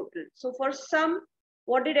sum total. So for sum,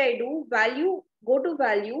 what did I do? Value, go to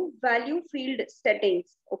value field settings.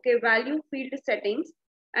 Okay, value field settings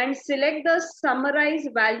and select the summarize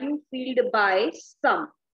value field by sum.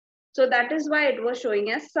 So that is why it was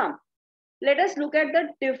showing as sum. Let us look at the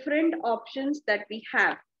different options that we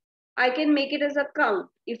have. I can make it as a count.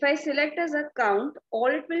 If I select as a count, all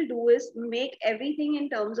it will do is make everything in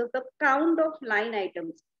terms of the count of line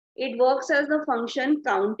items. It works as the function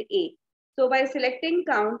count A. So by selecting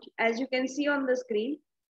count, as you can see on the screen,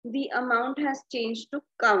 the amount has changed to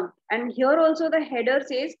count. And here also the header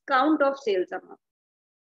says count of sales amount.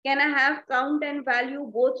 Can I have count and value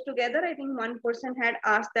both together? I think one person had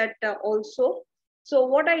asked that also. So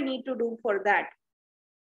what I need to do for that?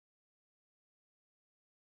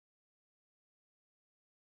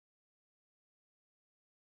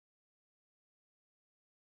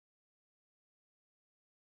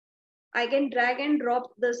 I can drag and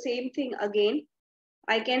drop the same thing again.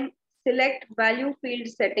 I can select value field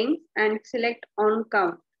settings and select on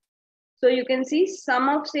count. So you can see sum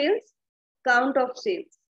of sales, count of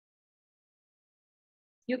sales.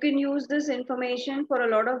 You can use this information for a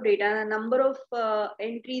lot of data and a number of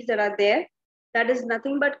entries that are there. That is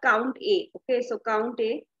nothing but count A. Okay, so count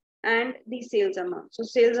A and the sales amount. So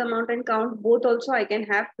sales amount and count both also I can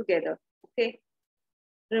have together. Okay,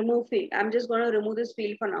 remove field. I'm just going to remove this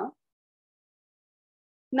field for now.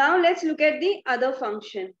 Now let's look at the other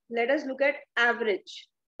function. Let us look at average.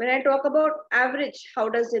 When I talk about average, how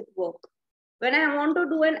does it work? When I want to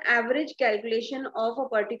do an average calculation of a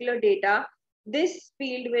particular data, this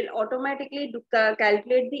field will automatically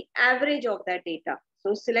calculate the average of that data.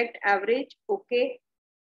 So select average, okay.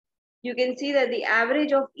 You can see that the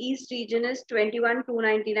average of East region is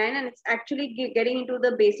 21,299 and it's actually getting into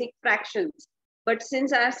the basic fractions. But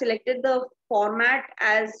since I have selected the format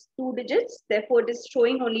as 2 digits, therefore it is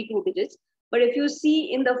showing only 2 digits. But if you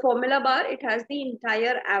see in the formula bar, it has the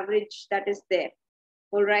entire average that is there.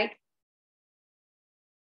 All right.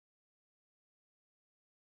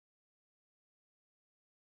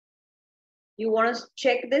 You want to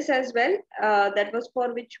check this as well. That was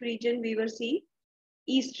for which region we were seeing?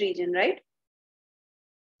 East region, right?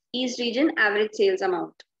 East region average sales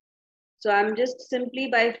amount. So I'm just simply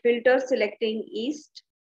by filter selecting East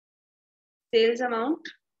sales amount.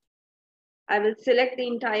 I will select the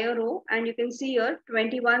entire row and you can see here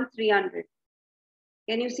 21,300.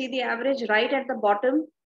 Can you see the average right at the bottom?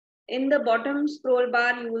 In the bottom scroll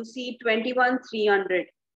bar, you will see 21,300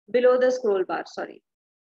 below the scroll bar, sorry.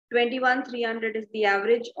 21,300 is the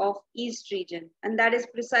average of East region. And that is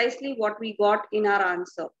precisely what we got in our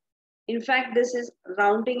answer. In fact, this is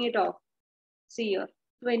rounding it off. See here,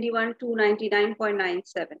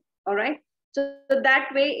 21,299.97. All right. So that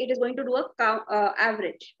way it is going to do a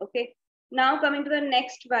average. Okay. Now coming to the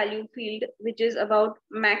next value field, which is about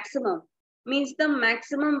maximum. Means the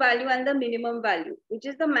maximum value and the minimum value, which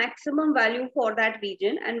is the maximum value for that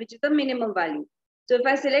region and which is the minimum value. So if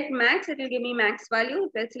I select max, it will give me max value.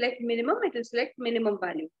 If I select minimum, it will select minimum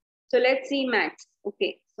value. So let's see max.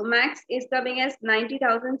 Okay, so max is coming as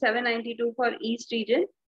 90,792 for East region.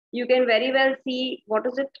 You can very well see what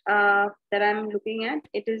is it that I'm looking at.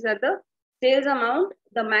 It is at the sales amount.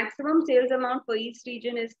 The maximum sales amount for East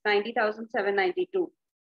region is 90,792.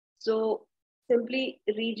 So simply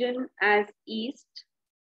region as East,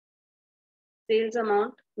 sales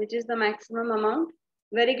amount, which is the maximum amount,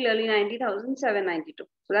 very clearly 90,792. So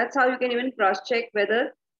that's how you can even cross-check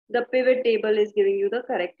whether the pivot table is giving you the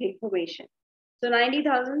correct information. So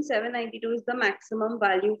 90,792 is the maximum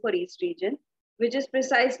value for East region, which is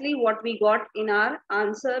precisely what we got in our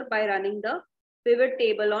answer by running the pivot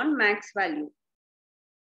table on max value.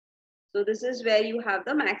 So this is where you have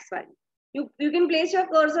the max value. You can place your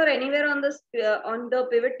cursor anywhere on this on the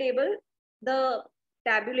pivot table. The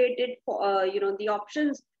tabulated, the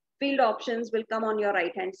options, field options will come on your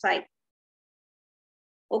right hand side.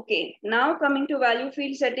 Okay, now coming to value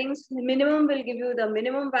field settings, minimum will give you the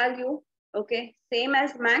minimum value. Okay, same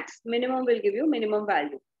as max, minimum will give you minimum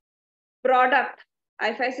value. Product,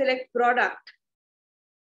 if I select product,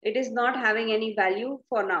 it is not having any value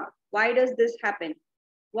for now. Why does this happen?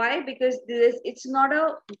 Why? Because it's not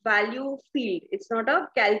a value field. It's not a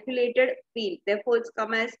calculated field. Therefore, it's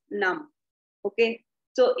come as num. Okay.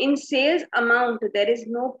 So in sales amount, there is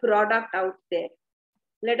no product out there.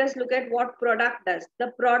 Let us look at what product does.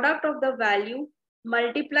 The product of the value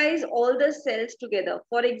multiplies all the cells together.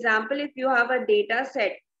 For example, if you have a data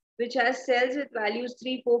set which has cells with values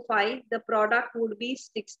 3, 4, 5, the product would be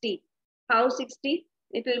 60. How 60?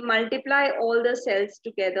 It will multiply all the cells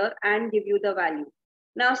together and give you the value.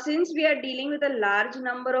 Now, since we are dealing with a large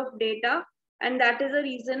number of data, and that is the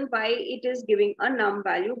reason why it is giving a num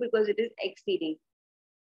value, because it is exceeding.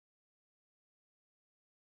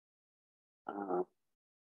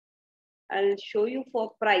 I'll show you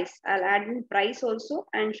for price. I'll add in price also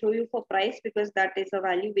and show you for price, because that is a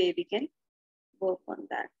value where we can work on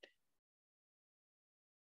that.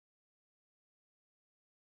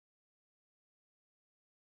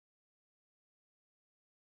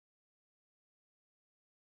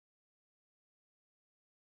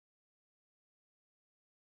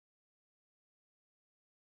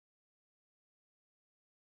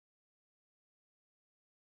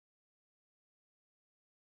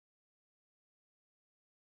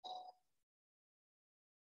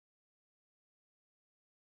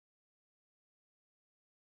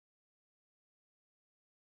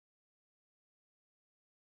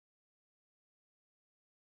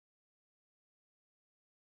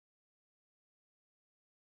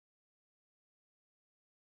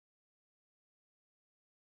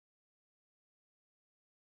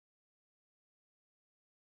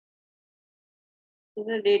 So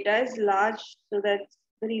the data is large, so that's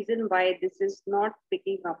the reason why this is not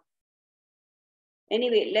picking up.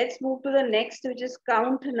 Anyway, let's move to the next, which is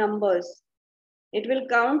count numbers. It will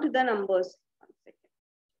count the numbers. 1 second.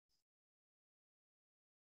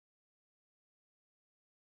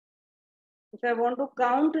 If I want to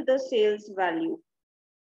count the sales value,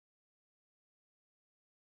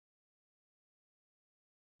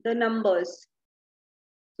 the numbers.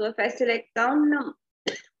 So if I select count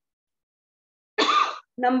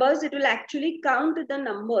numbers, it will actually count the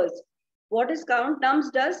numbers. What is count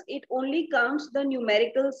nums does? It only counts the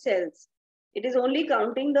numerical cells. It is only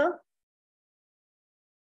counting the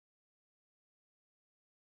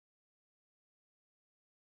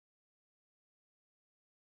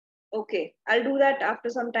okay. I'll do that after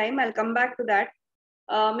some time. I'll come back to that.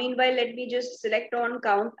 Meanwhile, let me just select on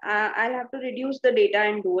count. I'll have to reduce the data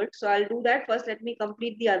and do it. So I'll do that first. Let me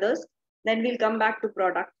complete the others. Then we'll come back to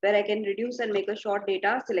product, where I can reduce and make a short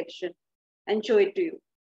data selection and show it to you.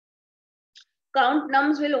 Count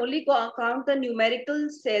nums will only count the numerical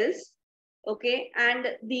cells. Okay, and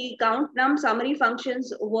the count num summary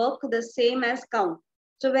functions work the same as count.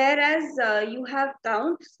 So whereas you have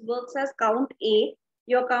count works as count A,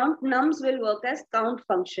 your count nums will work as count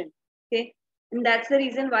function. Okay, and that's the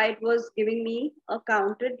reason why it was giving me a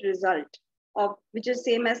counted result of which is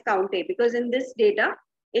same as count A, because in this data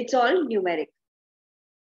it's all numeric.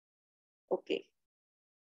 Okay.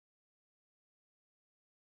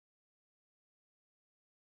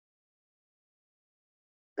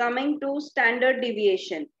 Coming to standard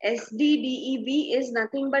deviation, SDDEV is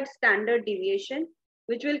nothing but standard deviation,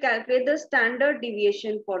 which will calculate the standard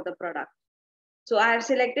deviation for the product. So I have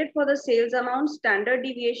selected for the sales amount standard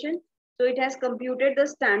deviation. So it has computed the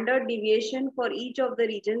standard deviation for each of the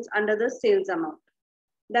regions under the sales amount.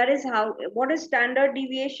 That is how, what is standard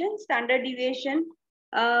deviation? Standard deviation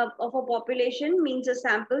of a population means a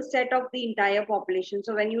sample set of the entire population.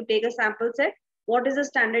 So when you take a sample set, what is the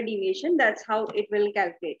standard deviation? That's how it will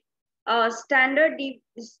calculate. Standard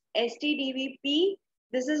STDVP,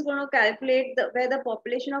 this is going to calculate where the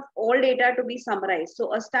population of all data to be summarized.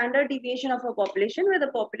 So a standard deviation of a population where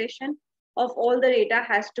the population of all the data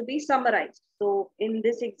has to be summarized. So in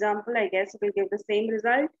this example, I guess it will give the same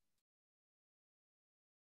result.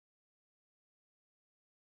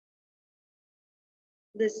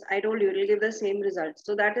 This, I told you, it will give the same result.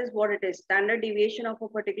 So that is what it is, standard deviation of a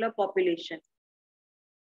particular population.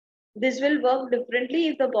 This will work differently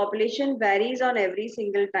if the population varies on every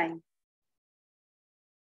single time.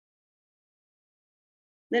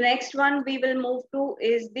 The next one we will move to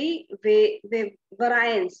is the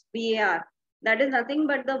variance, VAR. That is nothing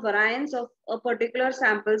but the variance of a particular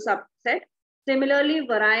sample subset. Similarly,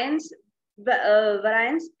 variance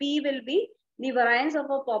P will be the variance of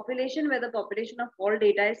a population where the population of all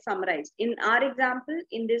data is summarized. In our example,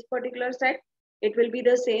 in this particular set, it will be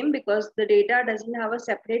the same because the data doesn't have a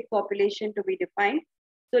separate population to be defined.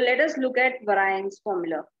 So let us look at variance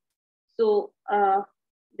formula. So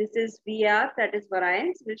this is VR, that is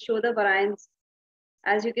variance. We'll show the variance.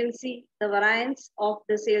 As you can see, the variance of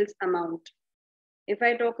the sales amount. If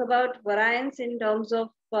I talk about variance in terms of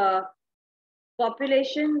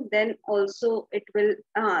population, then also it will,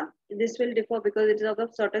 this will differ because it is of a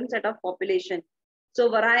certain set of population. So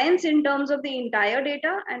variance in terms of the entire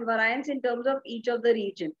data and variance in terms of each of the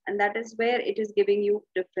region. And that is where it is giving you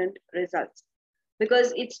different results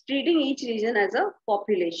because it's treating each region as a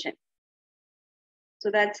population. So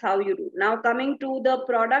that's how you do. Now coming to the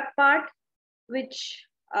product part, which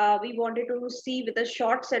we wanted to see with a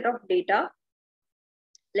short set of data.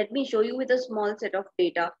 Let me show you with a small set of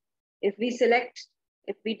data. If we select,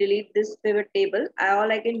 if we delete this pivot table, all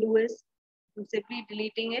I can do is simply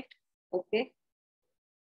deleting it. Okay.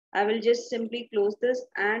 I will just simply close this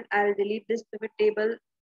and I'll delete this pivot table,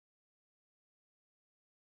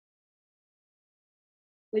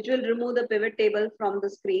 which will remove the pivot table from the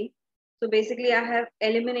screen. So basically I have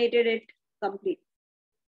eliminated it completely.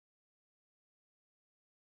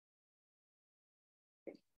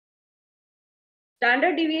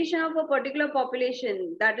 Standard deviation of a particular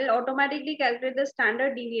population, that will automatically calculate the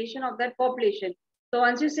standard deviation of that population. So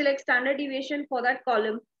once you select standard deviation for that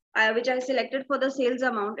column, which I selected for the sales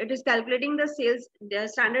amount, it is calculating the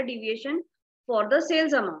standard deviation for the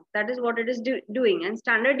sales amount. That is what it is doing. And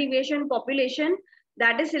standard deviation population,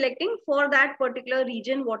 that is selecting for that particular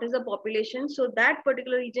region, what is the population. So that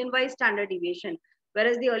particular region by standard deviation.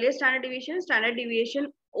 Whereas the earlier standard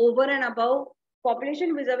deviation over and above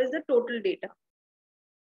population vis-a-vis the total data.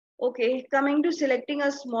 Okay, coming to selecting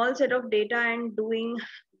a small set of data and doing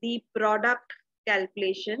the product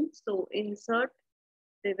calculation. So insert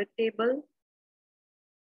pivot table,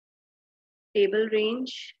 table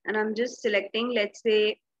range, and I'm just selecting, let's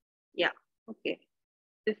say, yeah, okay,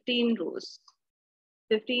 15 rows,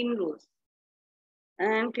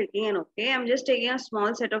 and clicking on okay. I'm just taking a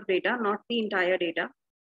small set of data, not the entire data.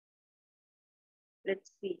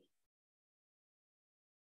 Let's see,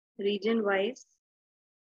 region wise.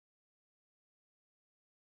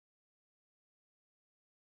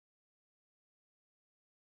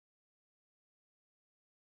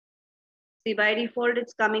 See, by default,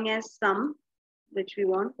 it's coming as sum, which we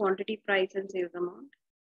want, quantity, price, and sales amount.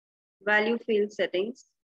 Value field settings,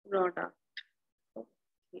 product.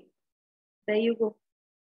 Okay. There you go.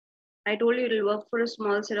 I told you it will work for a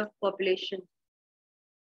small set of population.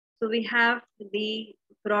 So we have the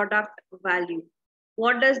product value.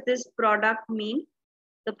 What does this product mean?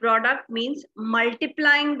 The product means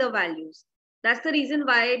multiplying the values. That's the reason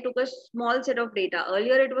why I took a small set of data.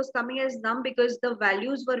 Earlier, it was coming as num because the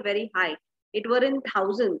values were very high. It were in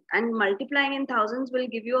thousands, and multiplying in thousands will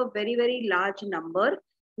give you a very, very large number.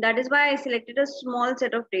 That is why I selected a small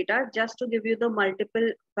set of data just to give you the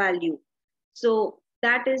multiple value. So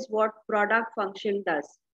that is what product function does.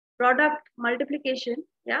 Product multiplication,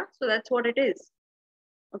 yeah, so that's what it is.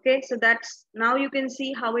 Okay, so that's, now you can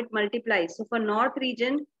see how it multiplies. So for North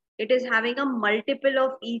region, it is having a multiple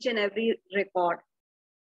of each and every record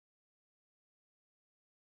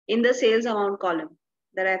in the sales amount column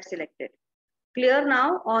that I've selected. Clear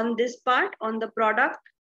now on this part, on the product?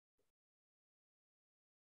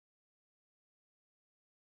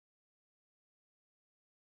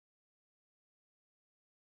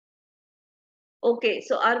 Okay,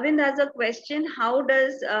 so Arvind has a question. How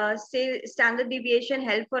does say standard deviation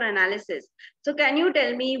help for analysis? So can you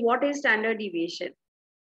tell me what is standard deviation?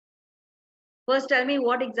 First, tell me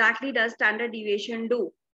what exactly does standard deviation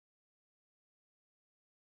do?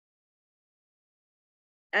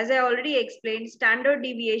 As I already explained, standard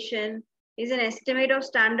deviation is an estimate of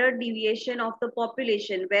standard deviation of the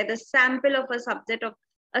population where the sample of a subset of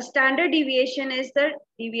A standard deviation is the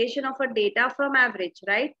deviation of a data from average,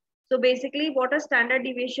 right? So basically what a standard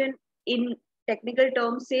deviation in technical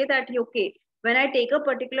terms say that, okay, when I take a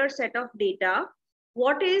particular set of data,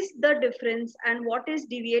 what is the difference and what is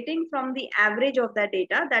deviating from the average of that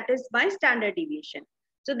data? That is my standard deviation.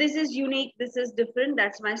 So this is unique, this is different,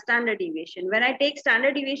 that's my standard deviation. When I take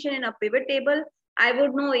standard deviation in a pivot table, I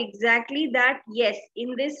would know exactly that, yes,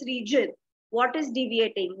 in this region, what is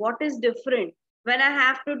deviating, what is different. When I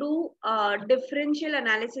have to do differential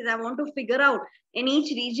analysis, I want to figure out in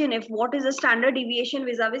each region if what is the standard deviation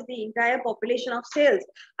vis-a-vis the entire population of sales,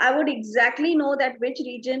 I would exactly know that which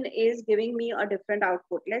region is giving me a different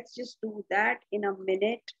output. Let's just do that in a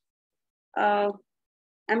minute.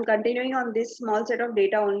 I'm continuing on this small set of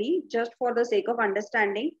data only, just for the sake of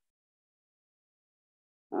understanding.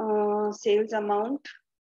 Sales amount,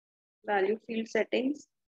 value field settings,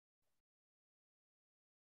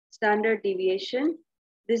 standard deviation.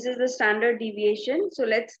 This is the standard deviation. So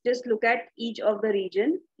let's just look at each of the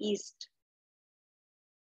region. East.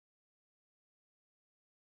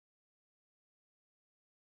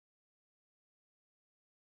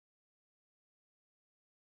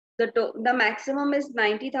 The maximum is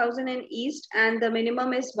 90,000 in East and the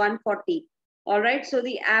minimum is 140. All right. So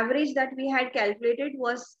the average that we had calculated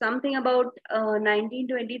was something about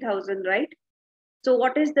 20,000, right? So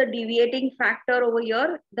what is the deviating factor over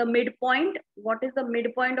here? The midpoint. What is the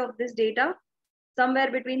midpoint of this data?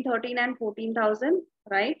 Somewhere between 13 and 14,000,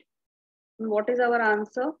 right? And what is our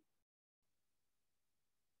answer?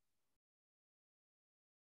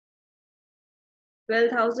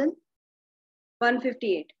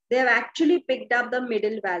 $12,158. They have actually picked up the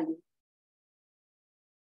middle value.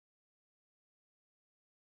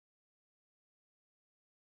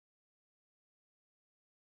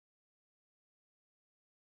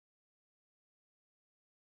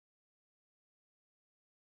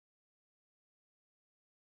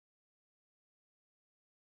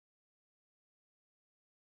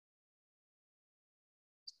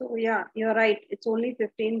 So yeah, you're right. It's only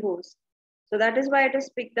 15 rows. So that is why it has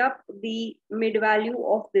picked up the mid value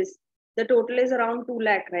of this. The total is around 2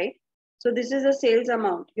 lakh, right? So this is the sales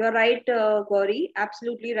amount. You're right, Gauri,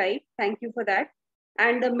 absolutely right. Thank you for that.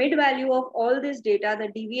 And the mid value of all this data, the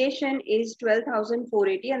deviation is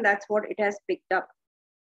 12,480, and that's what it has picked up.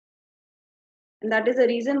 And that is the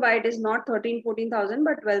reason why it is not 14,000,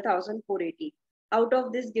 but 12,480 out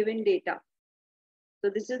of this given data. So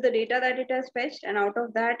this is the data that it has fetched, and out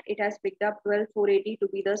of that, it has picked up 12,480 to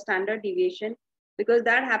be the standard deviation, because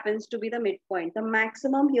that happens to be the midpoint. The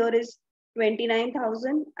maximum here is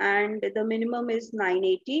 29,000 and the minimum is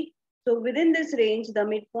 980. So within this range, the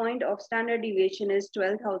midpoint of standard deviation is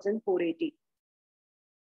 12,480.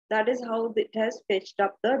 That is how it has fetched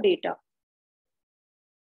up the data.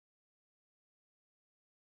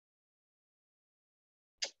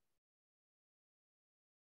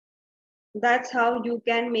 That's how you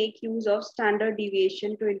can make use of standard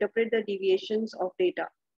deviation to interpret the deviations of data.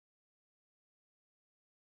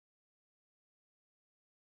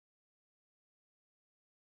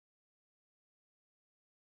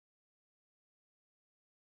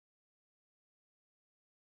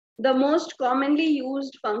 The most commonly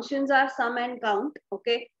used functions are sum and count.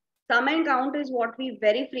 Okay, sum and count is what we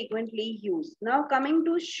very frequently use. Now coming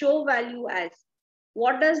to show value as.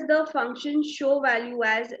 What does the function show value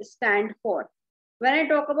as stand for? When I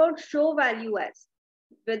talk about show value as,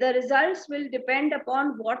 the results will depend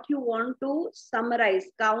upon what you want to summarize,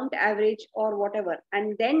 count, average, or whatever.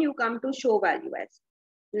 And then you come to show value as.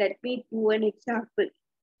 Let me do an example.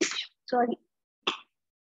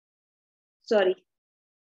 Sorry.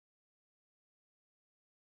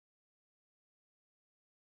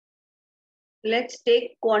 Let's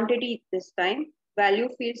take quantity this time, value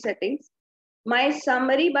field settings. My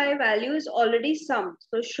summary by value is already sum.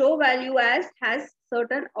 So show value as has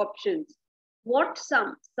certain options. What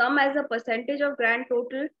sum? Sum as a percentage of grand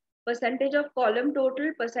total, percentage of column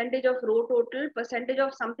total, percentage of row total, percentage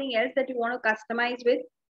of something else that you want to customize with,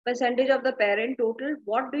 percentage of the parent total.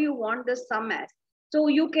 What do you want the sum as? So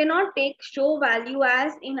you cannot take show value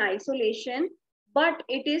as in isolation, but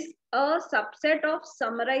it is a subset of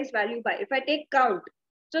summarize value by. If I take count,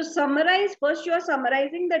 so summarize, first you are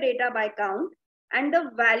summarizing the data by count and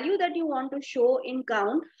the value that you want to show in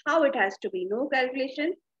count, how it has to be. No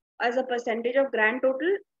calculation as a percentage of grand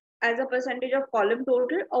total, as a percentage of column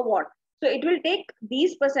total, or what. So it will take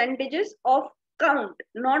these percentages of count,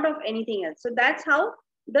 not of anything else. So that's how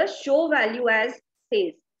the show value as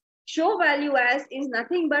says. Show value as is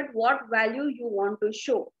nothing but what value you want to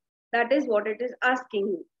show. That is what it is asking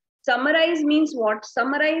you. Summarize means what?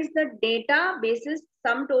 Summarize the data basis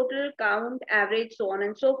sum total, count, average, so on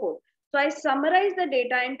and so forth. So I summarize the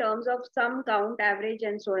data in terms of sum, count, average,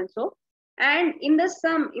 and so and so. And in the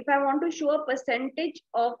sum, if I want to show a percentage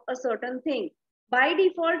of a certain thing, by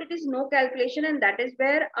default, it is no calculation, and that is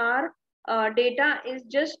where our data is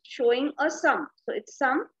just showing a sum. So it's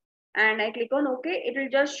sum, and I click on OK, it will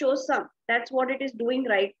just show sum. That's what it is doing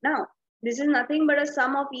right now. This is nothing but a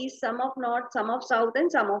sum of east, sum of north, sum of south,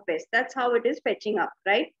 and sum of west. That's how it is fetching up,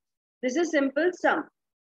 right? This is simple sum.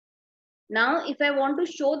 Now, if I want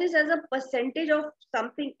to show this as a percentage of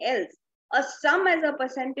something else, a sum as a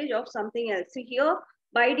percentage of something else. See here,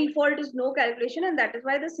 by default is no calculation, and that is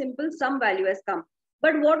why the simple sum value has come.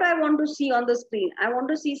 But what I want to see on the screen, I want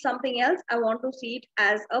to see something else. I want to see it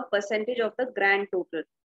as a percentage of the grand total.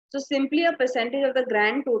 So simply a percentage of the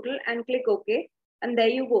grand total and click OK. And there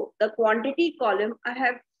you go. The quantity column I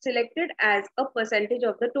have selected as a percentage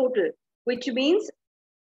of the total, which means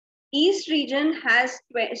East region has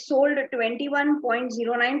sold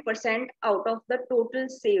 21.09% out of the total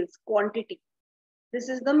sales quantity. This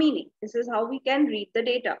is the meaning. This is how we can read the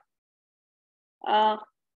data.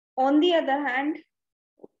 On the other hand,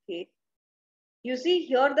 okay, you see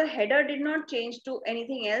here the header did not change to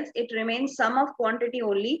anything else. It remains sum of quantity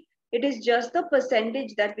only. It is just the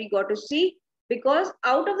percentage that we got to see, because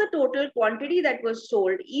out of the total quantity that was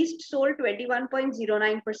sold, East sold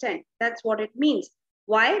 21.09%. That's what it means.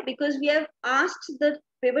 Why? Because we have asked the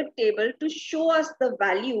pivot table to show us the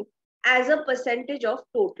value as a percentage of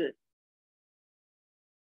total.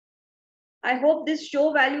 I hope this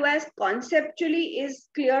show value as conceptually is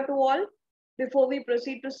clear to all before we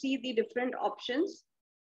proceed to see the different options.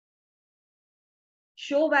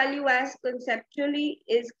 Show value as conceptually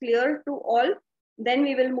is clear to all. Then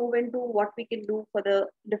we will move into what we can do for the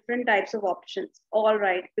different types of options. All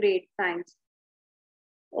right, great, thanks.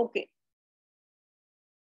 Okay.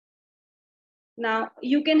 Now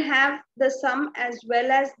you can have the sum as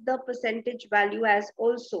well as the percentage value as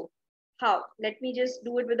also. How? Let me just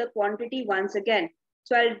do it with the quantity once again.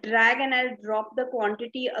 So I'll drag and I'll drop the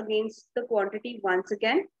quantity against the quantity once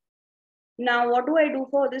again. Now what do I do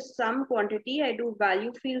for this sum quantity? I do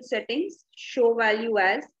value field settings, show value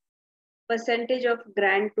as percentage of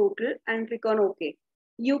grand total, and click on OK.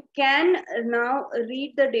 You can now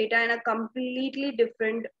read the data in a completely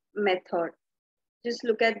different method. Just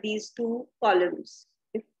look at these two columns.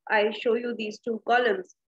 If I show you these two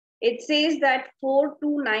columns, it says that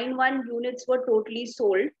 4291 units were totally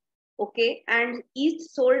sold, okay, and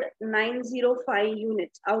East sold 905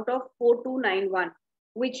 units out of 4291,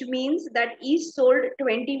 which means that East sold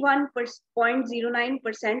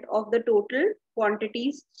 21.09% of the total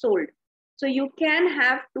quantities sold. So you can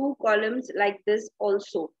have two columns like this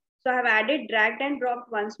also. So I have added, dragged and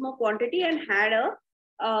dropped once more quantity and had a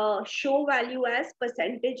show value as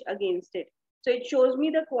percentage against it. So it shows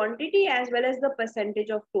me the quantity as well as the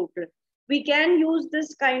percentage of total. We can use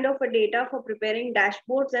this kind of a data for preparing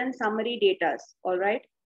dashboards and summary data. All right.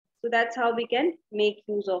 So that's how we can make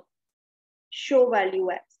use of show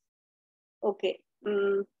value as. Okay.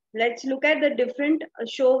 Let's look at the different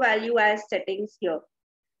show value as settings here.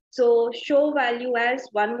 So show value as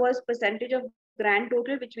one was percentage of grand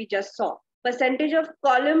total, which we just saw. Percentage of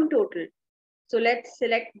column total. So let's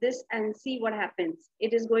select this and see what happens.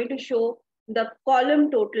 It is going to show the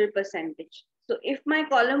column total percentage. So if my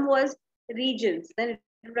column was regions, then it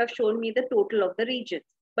would have shown me the total of the regions.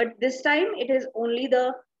 But this time it is only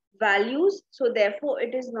the values. So therefore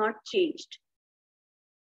it is not changed.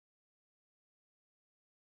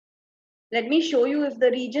 Let me show you if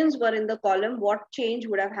the regions were in the column, what change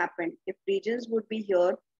would have happened. If regions would be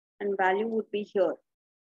here and value would be here.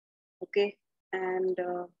 Okay. And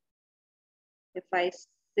if I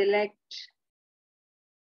select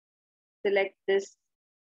this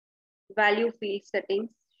value field settings,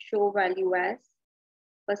 show value as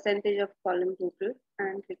percentage of column total,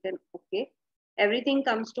 and click on OK. Everything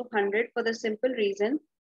comes to 100 for the simple reason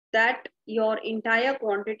that your entire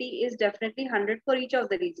quantity is definitely 100 for each of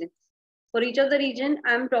the regions. For each of the region,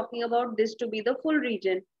 I'm talking about this to be the full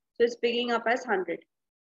region. So it's picking up as 100.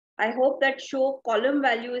 I hope that show column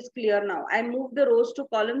value is clear now. I moved the rows to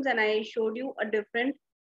columns and I showed you a different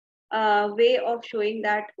way of showing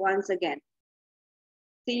that once again.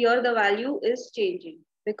 See here the value is changing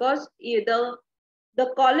because the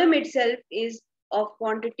column itself is of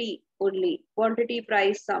quantity only, quantity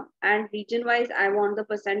price sum, and region wise I want the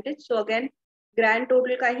percentage. So again, grand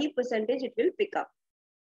total ka hi percentage it will pick up.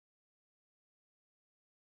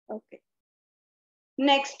 Okay.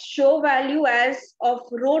 Next, show value as of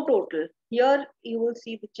row total. Here you will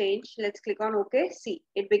see the change. Let's click on OK. See,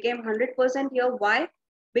 it became 100% here. Why?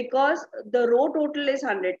 because the row total is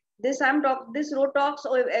 100. This row talks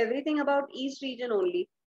of everything about East region only.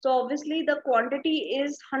 So obviously the quantity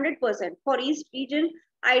is 100%. For East region,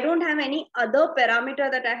 I don't have any other parameter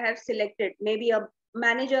that I have selected. Maybe a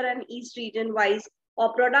manager and East region wise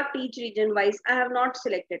or product each region wise. I have not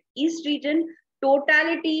selected. East region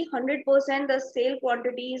totality 100%. The sale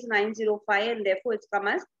quantity is 905 and therefore it's come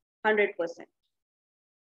as 100%.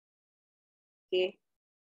 Okay.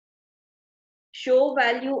 Show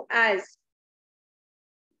value as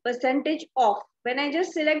percentage of. When I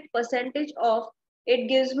just select percentage of, it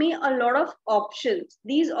gives me a lot of options.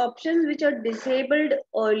 These options which are disabled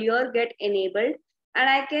earlier get enabled, and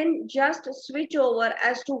I can just switch over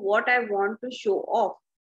as to what I want to show off.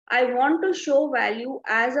 I want to show value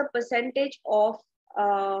as a percentage of,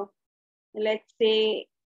 let's say,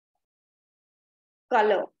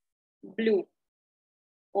 color blue,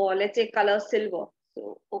 or let's say color silver.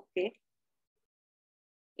 So, okay.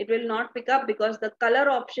 It will not pick up because the color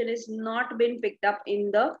option is not been picked up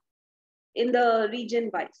in the region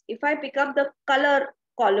wise. If I pick up the color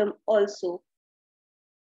column also,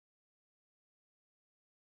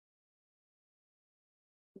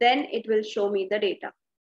 then it will show me the data.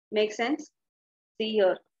 Make sense? See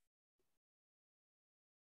here.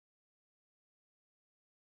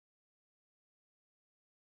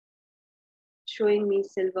 Showing me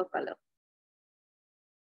silver color.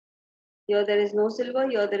 Here there is no silver,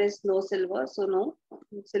 here there is no silver. So no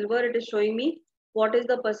silver, it is showing me what is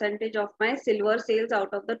the percentage of my silver sales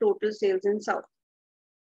out of the total sales in South.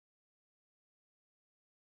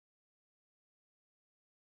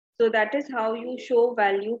 So that is how you show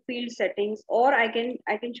value field settings, or I can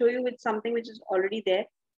show you with something which is already there.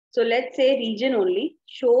 So let's say region only,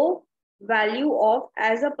 show value of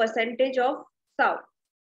as a percentage of South.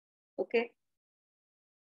 Okay.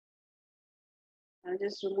 I'll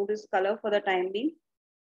just remove this color for the time being.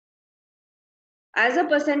 As a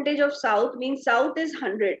percentage of South means South is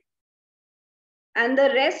 100. And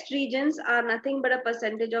the rest regions are nothing but a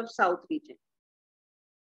percentage of South region.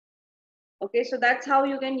 Okay, so that's how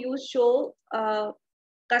you can use show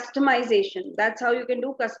customization. That's how you can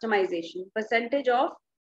do customization. Percentage of,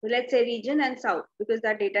 let's say, region and South, because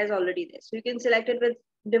that data is already there. So you can select it with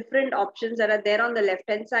different options that are there on the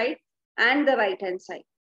left-hand side and the right-hand side.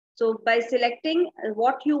 So by selecting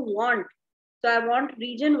what you want, so I want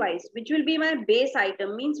region-wise, which will be my base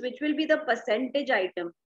item, means which will be the percentage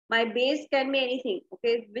item. My base can be anything,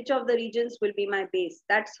 okay? Which of the regions will be my base?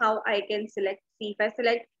 That's how I can select. See, if I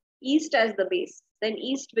select East as the base, then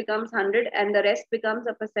East becomes 100 and the rest becomes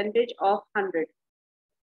a percentage of 100.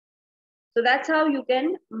 So that's how you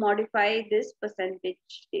can modify this percentage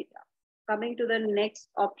data. Coming to the next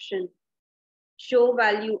option, show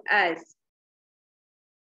value as.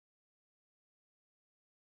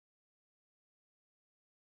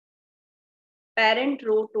 Parent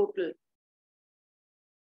row total.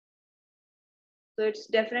 So it's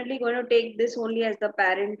definitely going to take this only as the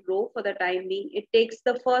parent row for the time being. It takes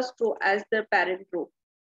the first row as the parent row.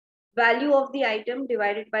 Value of the item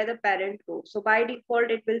divided by the parent row. So by default,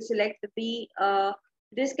 it will select the,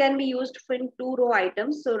 this can be used for 2 row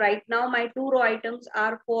items. So right now my 2 row items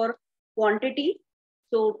are for quantity.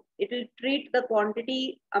 So it will treat the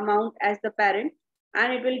quantity amount as the parent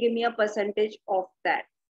and it will give me a percentage of that.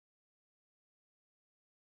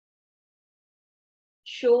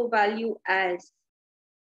 Show value as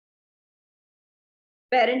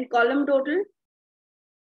parent column total.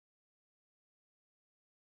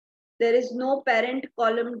 There is no parent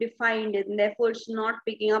column defined and therefore it's not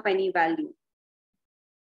picking up any value.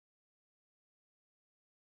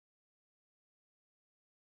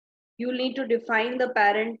 You need to define the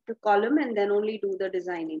parent column and then only do the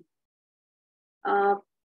designing.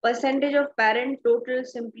 Percentage of parent total,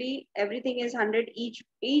 simply everything is 100, each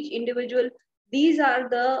individual. These are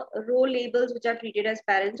the row labels which are treated as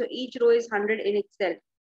parent. So each row is 100 in itself.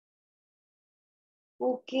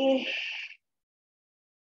 Okay.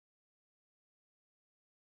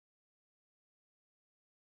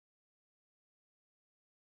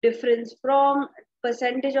 Difference from,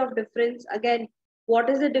 percentage of difference. Again, what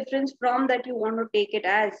is the difference from that you want to take it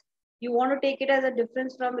as? You want to take it as a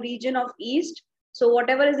difference from region of East. So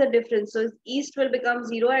whatever is the difference, so East will become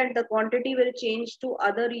 0 and the quantity will change to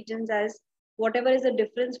other regions as whatever is the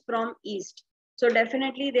difference from East. So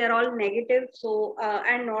definitely they are all negative. So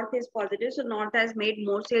and North is positive. So North has made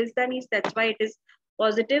more sales than East. That's why it is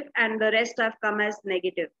positive and the rest have come as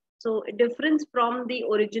negative. So difference from the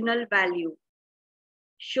original value.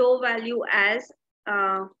 Show value as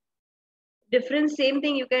difference, same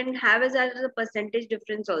thing you can have as a percentage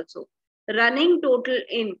difference also. Running total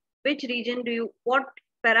in which region do you, what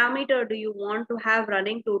parameter do you want to have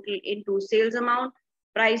running total into sales amount,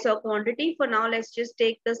 price or quantity? For now, let's just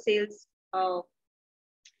take the sales,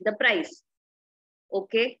 the price.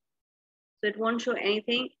 Okay. So it won't show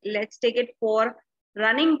anything. Let's take it for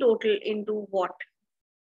running total into what?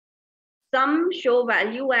 Some show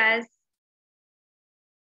value as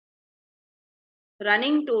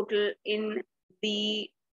running total in the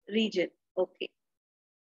region. Okay.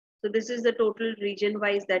 So this is the total region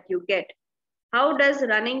wise that you get. How does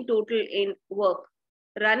running total in work?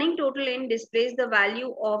 Running total in displays the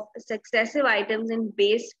value of successive items in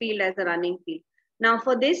base field as a running field. Now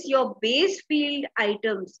for this, your base field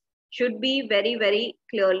items should be very, very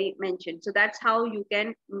clearly mentioned. So that's how you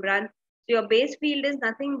can run. So your base field is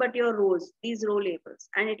nothing but your rows, these row labels,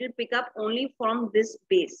 and it will pick up only from this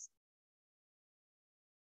base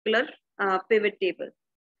pivot table.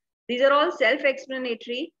 These are all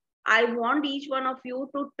self-explanatory. I want each one of you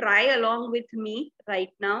to try along with me right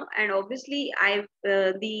now, and obviously,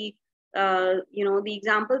 the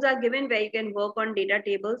examples are given where you can work on data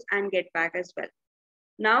tables and get back as well.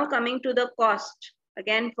 Now coming to the cost.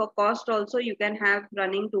 Again, for cost also you can have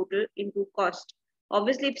running total into cost.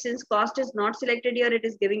 Obviously, since cost is not selected here, it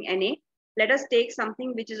is giving NA. Let us take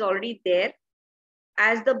something which is already there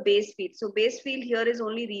as the base field. So base field here is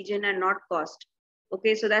only region and not cost.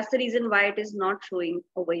 Okay, so that's the reason why it is not showing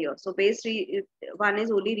over here. So base one is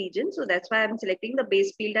only region. So that's why I'm selecting the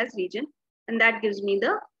base field as region, and that gives me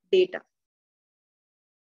the data.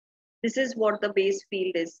 This is what the base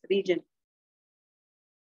field is, region.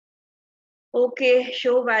 Okay,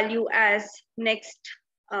 show value as next,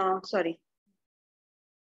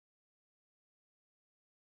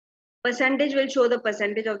 percentage will show the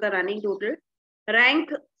percentage of the running total. Rank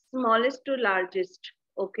smallest to largest,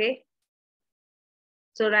 okay.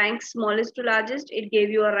 So rank smallest to largest, it gave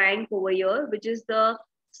you a rank over here, which is the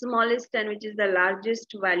smallest and which is the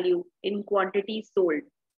largest value in quantity sold.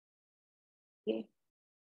 Okay.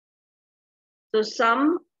 So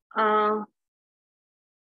some,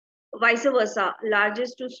 vice versa,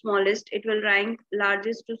 largest to smallest, it will rank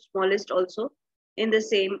largest to smallest also in the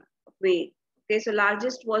same way. Okay, so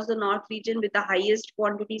largest was the north region with the highest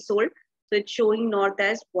quantity sold. So it's showing north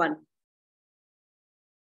as 1.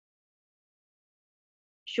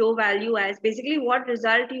 Show value as basically what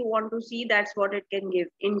result you want to see, that's what it can give.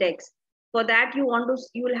 Index. For that you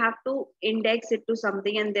will have to index it to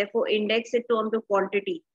something, and therefore index it onto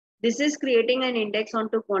quantity. This is creating an index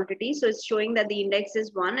onto quantity. So it's showing that the index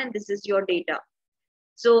is 1 and this is your data.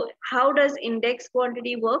 So how does index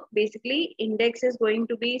quantity work? Basically, index is going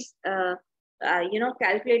to be,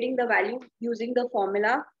 calculating the value using the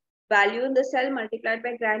formula value in the cell multiplied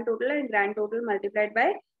by grand total and grand total multiplied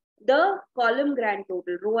by the column grand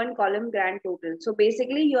total, row and column grand total. So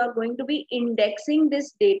basically, you are going to be indexing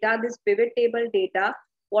this data, this pivot table data.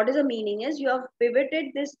 What is the meaning is you have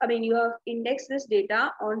pivoted this, you have indexed this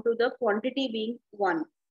data onto the quantity being 1.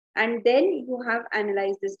 And then you have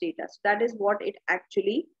analyzed this data. So that is what it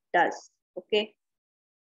actually does. Okay.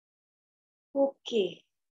 Okay.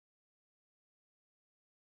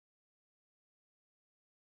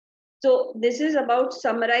 So this is about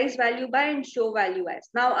summarize value by and show value as.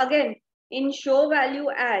 Now again, in show value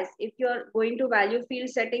as, if you're going to value field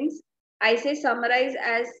settings, I say summarize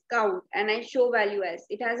as count and I show value as.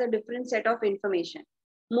 It has a different set of information.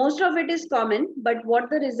 Most of it is common, but what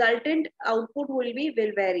the resultant output will be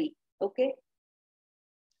will vary. Okay.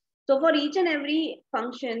 So for each and every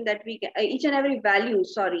function that we get, each and every value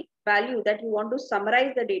that you want to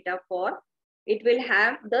summarize the data for, it will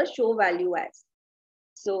have the show value as.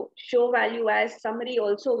 So show value as summary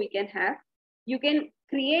also we can have. You can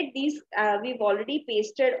create these, we've already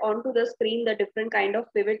pasted onto the screen the different kind of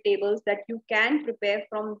pivot tables that you can prepare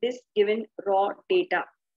from this given raw data.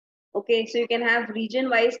 Okay, so you can have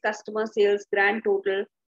region-wise customer sales, grand total,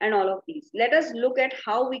 and all of these. Let us look at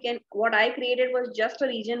how we can, what I created was just a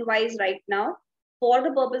region-wise right now for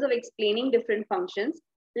the purpose of explaining different functions.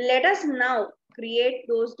 Let us now create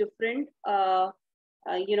those different,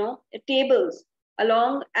 tables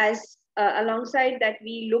alongside that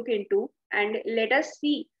we look into, and let us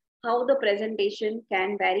see how the presentation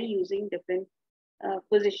can vary using different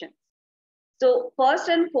positions. So first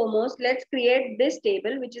and foremost, let's create this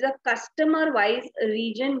table, which is a customer-wise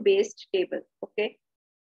region-based table. Okay,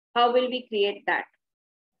 how will we create that?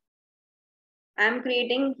 I'm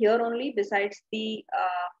creating here only besides the,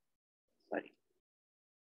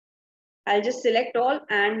 I'll just select all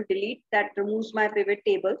and delete. That removes my pivot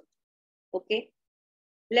table. Okay.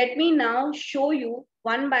 Let me now show you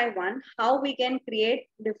one by one how we can create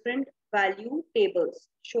different value tables,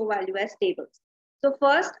 show value as tables. So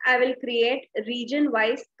first I will create region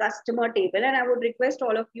wise customer table, and I would request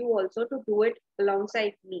all of you also to do it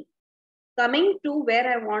alongside me. Coming to where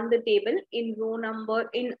I want the table in row number,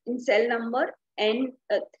 in cell number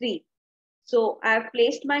N3. So I have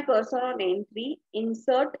placed my cursor on N3,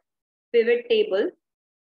 insert pivot table,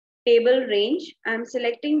 table range. I'm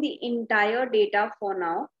selecting the entire data for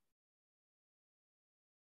now.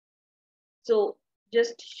 So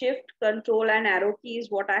just shift, control and arrow key is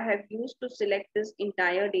what I have used to select this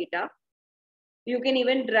entire data. You can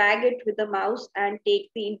even drag it with the mouse and take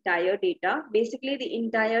the entire data, basically the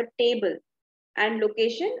entire table. And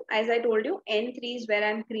location, as I told you, N3 is where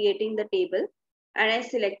I'm creating the table, and I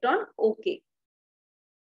select on OK.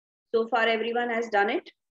 So far everyone has done it.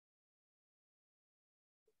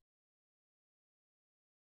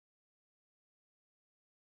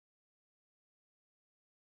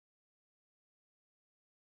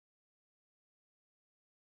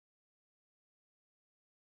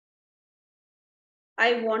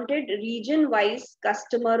 I wanted region-wise,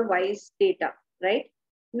 customer-wise data, right?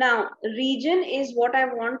 Now, region is what I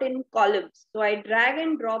want in columns. So I drag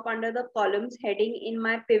and drop under the columns heading in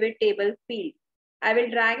my pivot table field. I will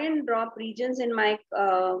drag and drop regions in my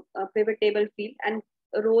pivot table field, and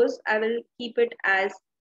rows, I will keep it as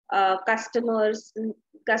customer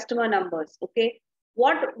numbers, okay?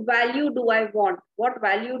 What value do I want? What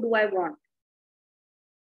value do I want?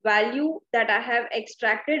 Value that I have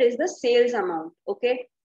extracted is the sales amount, okay?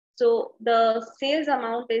 So the sales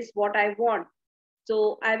amount is what I want.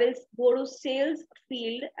 So I will go to sales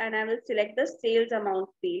field and I will select the sales amount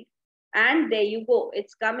field. And there you go,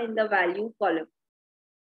 it's come in the value column.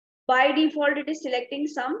 By default, it is selecting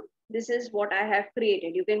sum. This is what I have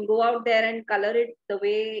created. You can go out there and color it the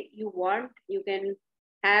way you want. You can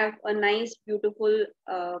have a nice, beautiful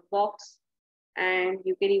box, and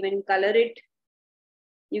you can even color it.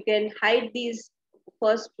 You can hide these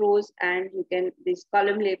first rows, and you can these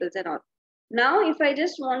column labels and all. Now, if I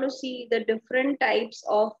just want to see the different types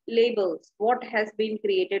of labels, what has been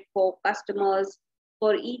created for customers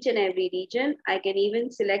for each and every region, I can even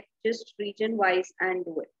select just region wise and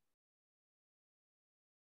do it.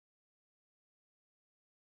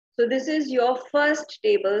 So this is your first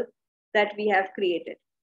table that we have created.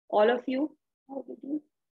 All of you,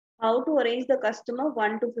 how to arrange the customer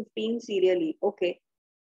 1 to 15 serially. Okay.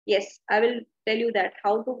 Yes, I will tell you that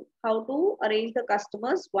how to arrange the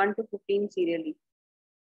customers 1 to 15 serially.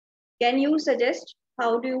 Can you suggest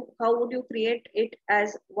how would you create it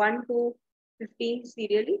as 1 to 15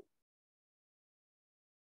 serially?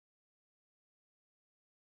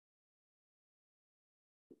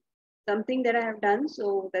 Something that I have done,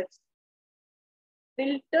 so that's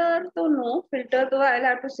filter. So no filter, so I'll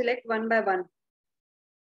have to select one by one.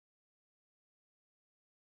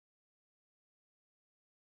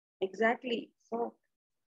 Exactly. So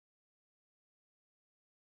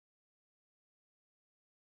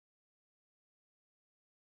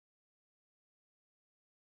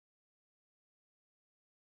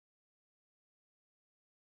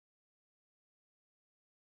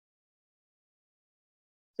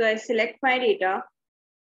I select my data.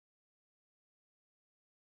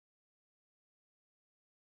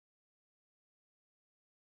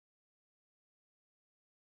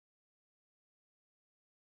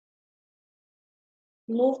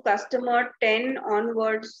 Move customer 10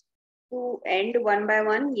 onwards to end one by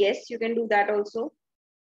one. Yes, you can do that also.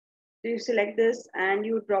 So you select this and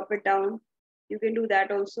you drop it down. You can do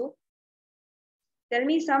that also. Tell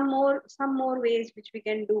me some more ways which we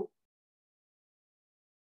can do.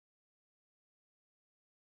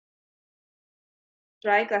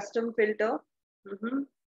 Try custom filter.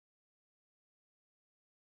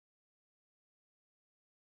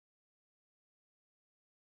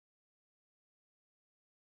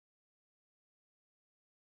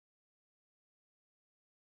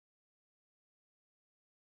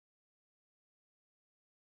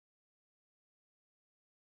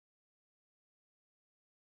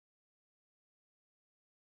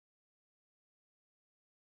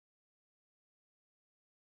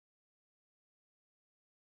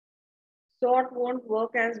 Sort won't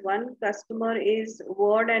work as one customer is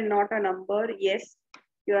word and not a number. Yes,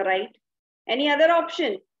 you're right. Any other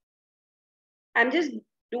option? I'm just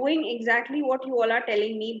doing exactly what you all are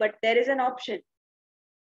telling me, but there is an option.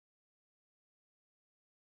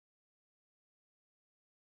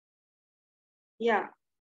 Yeah,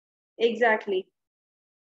 exactly.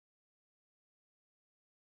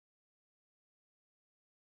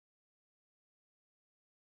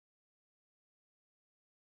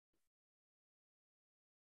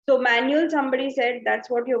 So manual, somebody said that's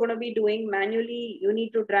what you're going to be doing manually. You need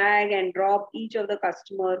to drag and drop each of the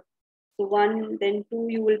customer. So 1, then 2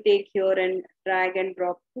 you will take here and drag and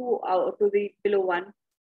drop 2 out to the below 1,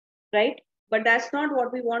 right? But that's not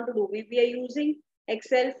what we want to do. We are using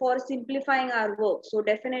Excel for simplifying our work. So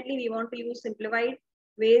definitely we want to use simplified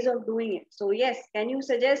ways of doing it. So yes, can you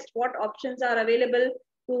suggest what options are available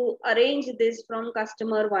to arrange this from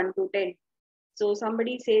customer 1 to 10? So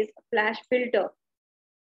somebody says flash filter.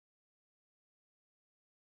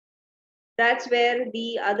 That's where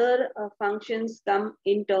the other functions come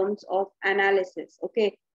in terms of analysis.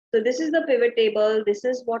 Okay, so this is the pivot table. This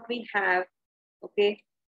is what we have. Okay.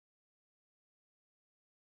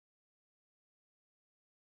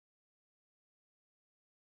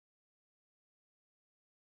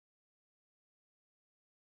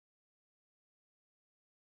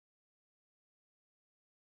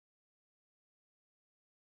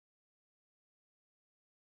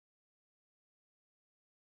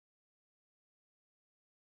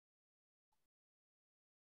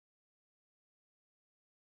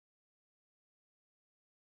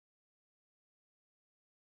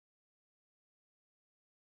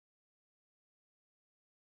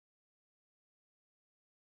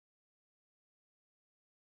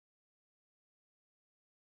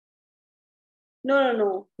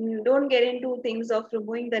 No. Don't get into things of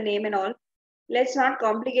removing the name and all. Let's not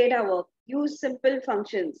complicate our work. Use simple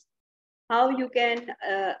functions. How you can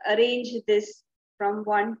arrange this from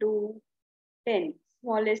 1 to 10,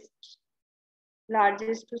 smallest,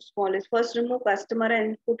 largest to smallest. First remove customer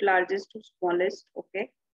and put largest to smallest. Okay.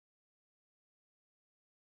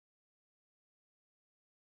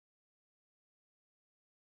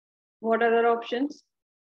 What other options?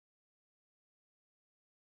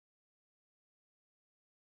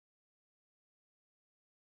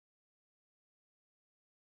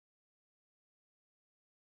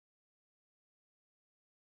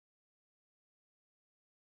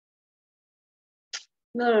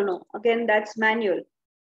 No. Again, that's manual.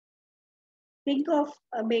 Think of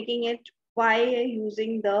making it by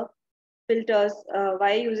using the filters,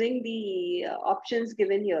 by using the options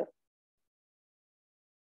given here.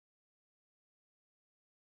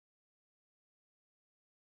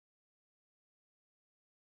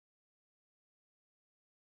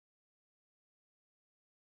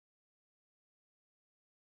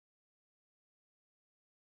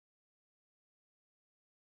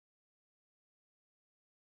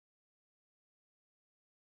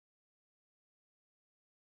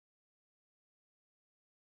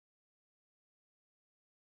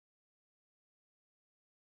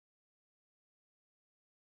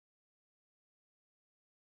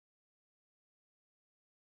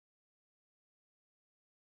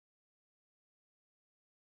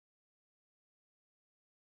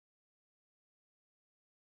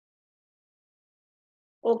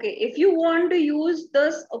 Okay, if you want to use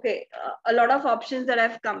this, okay, a lot of options that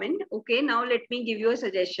have come in. Okay, now let me give you a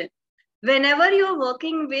suggestion. Whenever you're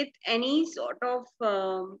working with any sort of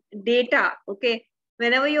data, okay,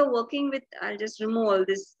 whenever you're working with, I'll just remove all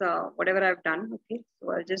this, whatever I've done. Okay,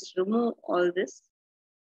 so I'll just remove all this.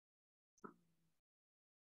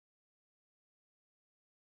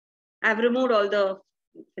 I've removed all the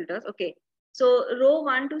filters. Okay, so row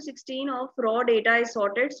 1 to 16 of raw data is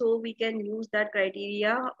sorted, so we can use that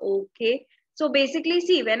criteria. Okay, so basically,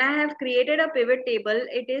 see, when I have created a pivot table,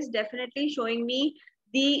 it is definitely showing me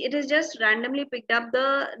it is just randomly picked up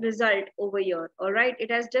the result over here. All right,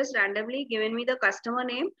 it has just randomly given me the customer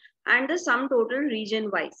name and the sum total region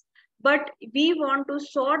wise. But we want to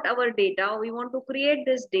sort our data. We want to create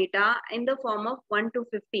this data in the form of 1 to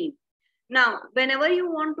 15. Now, whenever you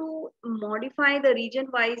want to modify the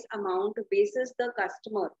region-wise amount basis the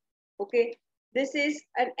customer, okay, this is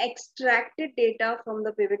an extracted data from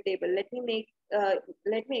the pivot table. Let me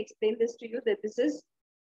explain this to you that this is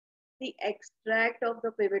the extract of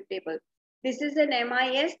the pivot table. This is an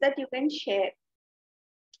MIS that you can share,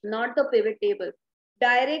 not the pivot table.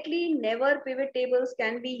 Directly, never pivot tables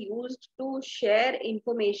can be used to share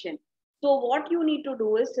information. So what you need to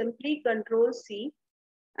do is simply Control C,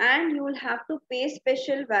 and you will have to paste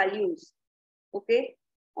special values, okay,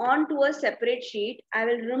 onto a separate sheet. I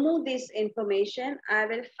will remove this information. I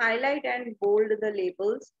will highlight and bold the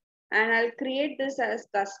labels, and I'll create this as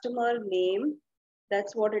customer name.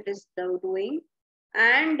 That's what it is now doing.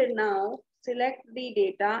 And now select the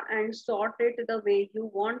data and sort it the way you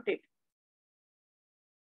want it.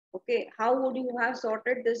 Okay, how would you have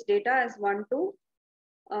sorted this data as 1 to,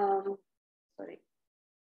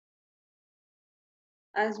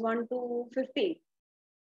 as 1 to 15.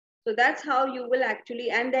 So that's how you will actually,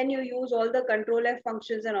 and then you use all the Control F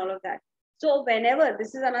functions and all of that. So whenever,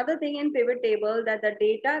 this is another thing in pivot table, that the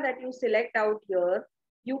data that you select out here,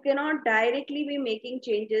 You cannot directly be making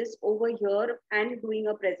changes over here and doing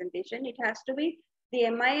a presentation. It has to be, the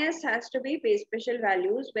MIS has to be pay special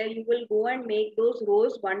values where you will go and make those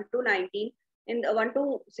rows 1 to 19 in the 1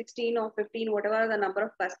 to 16 or 15, whatever the number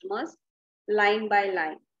of customers, line by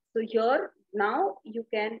line. So here now you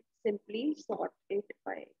can simply sort it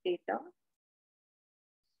by data.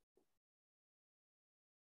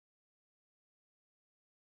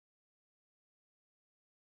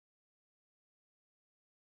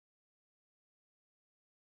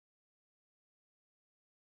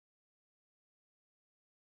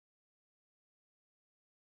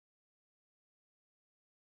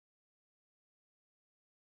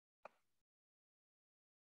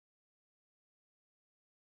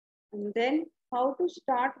 And then how to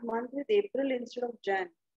start month with April instead of Jan.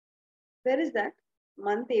 Where is that?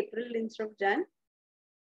 Month April instead of Jan.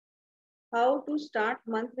 How to start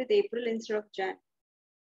month with April instead of Jan.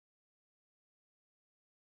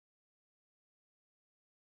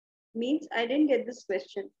 Means I didn't get this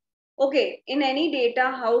question. Okay, in any data,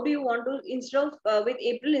 how do you want to, instead of with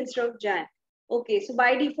April instead of Jan? Okay, so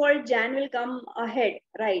by default, Jan will come ahead,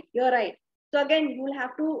 right? You're right. So again, you will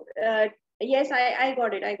have to, yes, I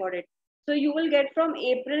got it, I got it. So you will get from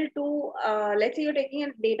April to, let's say you're taking a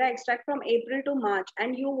data extract from April to March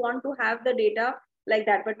and you want to have the data like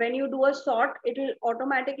that. But when you do a sort, it will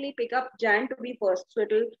automatically pick up Jan to be first. So it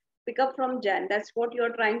will pick up from Jan. That's what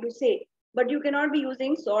you're trying to say. But you cannot be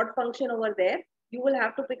using sort function over there. You will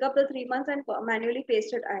have to pick up the 3 months and manually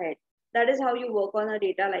paste it ahead. That is how you work on a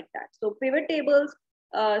data like that. So pivot tables,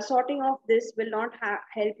 sorting of this will not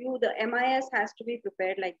help you. The MIS has to be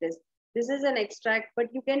prepared like this. This is an extract, but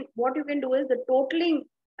you can, what you can do is the totaling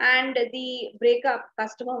and the breakup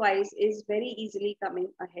customer wise is very easily coming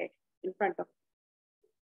ahead in front of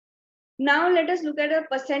you. Now let us look at a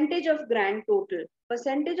percentage of grand total.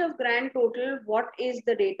 Percentage of grand total, what is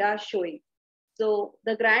the data showing? So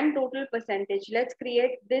the grand total percentage, let's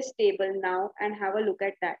create this table now and have a look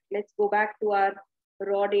at that. Let's go back to our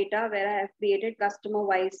raw data where I have created customer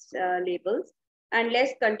wise labels, and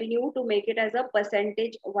let's continue to make it as a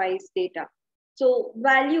percentage wise data. So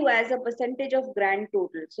value as a percentage of grand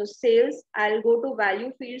total. So sales, I'll go to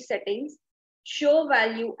value field settings, show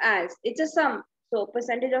value as, it's a sum. So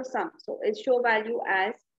percentage of sum. So it's show value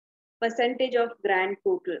as percentage of grand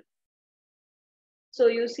total. So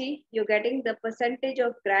you see, you're getting the percentage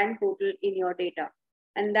of grand total in your data.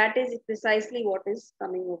 And that is precisely what is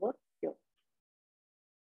coming over here.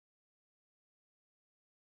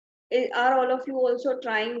 Are all of you also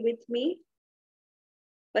trying with me?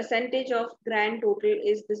 Percentage of grand total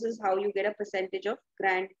is, this is how you get a percentage of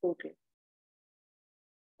grand total.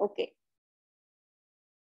 Okay.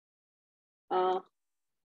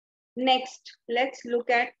 Next, let's look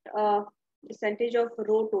at percentage of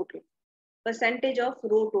row total. Percentage of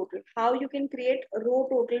row total. How you can create row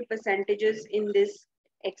total percentages in this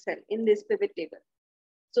Excel, in this pivot table.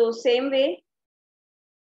 So same way.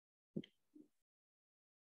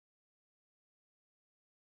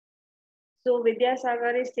 So Vidya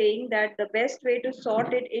Sagar is saying that the best way to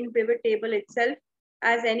sort it in pivot table itself,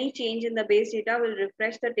 as any change in the base data will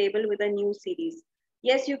refresh the table with a new series.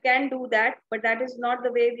 Yes, you can do that, but that is not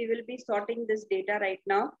the way we will be sorting this data right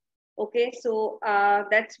now. Okay, so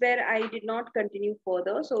that's where I did not continue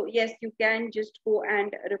further. So yes, you can just go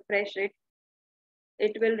and refresh it.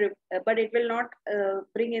 It will, but it will not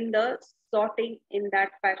bring in the sorting in that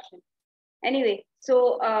fashion. Anyway,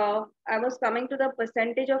 so I was coming to the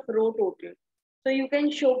percentage of row total. So you can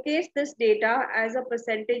showcase this data as a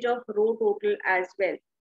percentage of row total as well.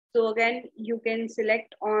 So again, you can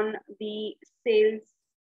select on the sales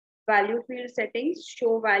value field settings,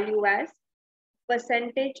 show value as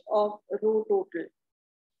percentage of row total.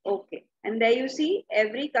 Okay, and there you see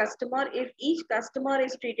every customer, if each customer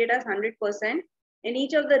is treated as 100%, in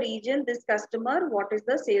each of the region, this customer, what is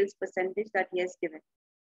the sales percentage that he has given.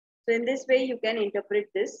 So in this way, you can interpret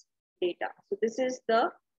this data. So this is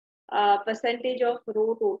the percentage of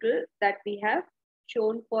row total that we have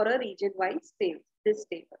shown for a region-wise sales, this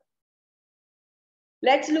table.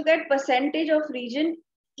 Let's look at percentage of region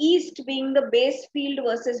East being the base field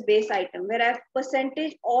versus base item, where I have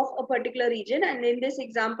percentage of a particular region. And in this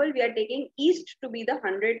example, we are taking East to be the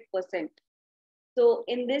 100%. So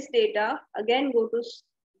in this data, again, go to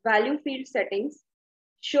value field settings,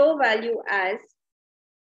 show value as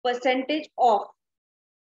percentage of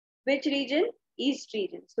which region? East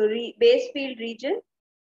region. So base field region,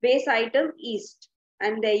 base item East,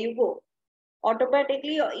 and there you go.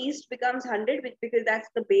 Automatically your East becomes 100 because that's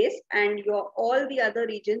the base, and your all the other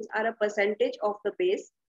regions are a percentage of the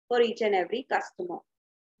base for each and every customer.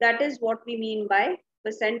 That is what we mean by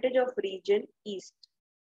percentage of region East.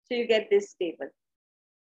 So you get this table.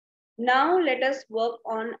 Now let us work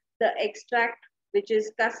on the extract, which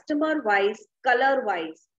is customer wise, color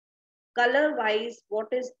wise. Color wise, what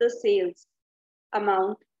is the sales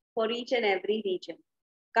amount for each and every region?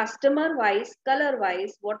 Customer wise, color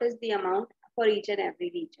wise, what is the amount for each and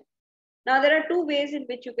every region? Now there are two ways in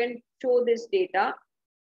which you can show this data.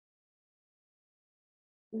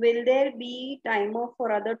 Will there be timer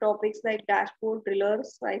for other topics like dashboard, driller,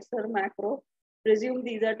 slicer, macro? Presume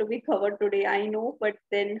these are to be covered today. I know, but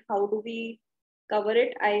then how do we cover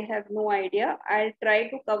it? I have no idea. I'll try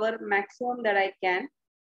to cover maximum that I can,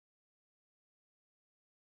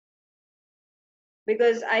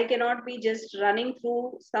 because I cannot be just running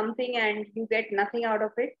through something and you get nothing out of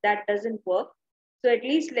it. That doesn't work. So at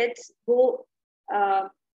least let's go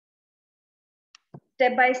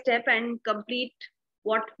step by step and complete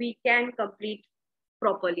what we can complete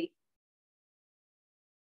properly.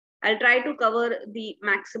 I'll try to cover the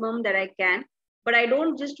maximum that I can, but I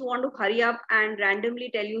don't just want to hurry up and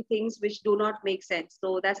randomly tell you things which do not make sense.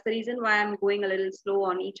 So that's the reason why I'm going a little slow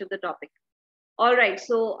on each of the topic. All right,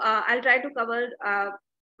 so I'll try to cover I'll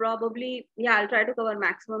try to cover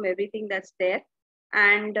maximum everything that's there.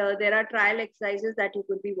 And there are trial exercises that you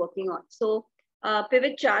could be working on. So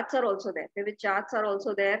pivot charts are also there. Pivot charts are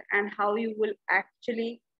also there, and how you will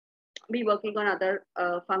actually be working on other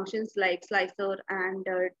functions like slicer and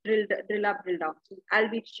DrillUp, DrillDown. So I'll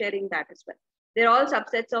be sharing that as well. They're all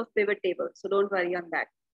subsets of pivot tables, so don't worry on that.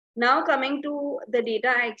 Now coming to the data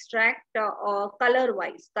I extract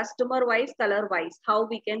color-wise, customer-wise, color-wise, how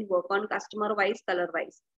we can work on customer-wise,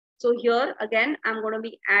 color-wise. So here again, I'm going to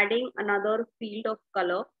be adding another field of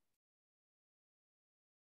color.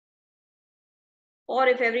 Or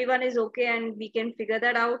if everyone is okay and we can figure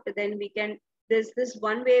that out, then we can, there's this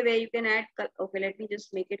one way where you can add, okay, let me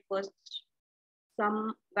just make it first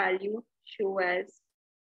some value, show as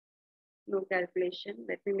no calculation.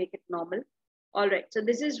 Let me make it normal. All right, so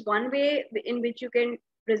this is one way in which you can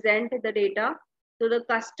present the data. So the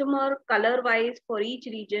customer color wise for each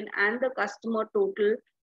region and the customer total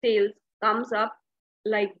sales comes up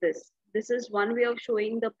like this. This is one way of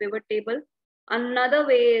showing the pivot table. Another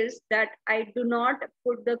way is that I do not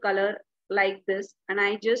put the color like this and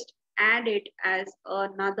I just add it as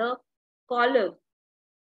another column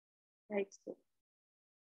like so.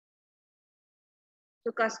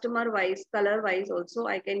 So customer wise, color wise also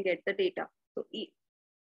I can get the data. So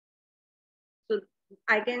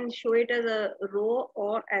I can show it as a row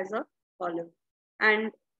or as a column.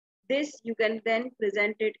 And this you can then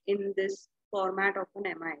present it in this format of an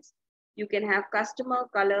MIS. You can have customer,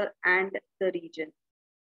 color, and the region.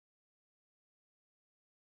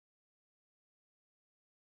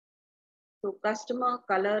 So customer,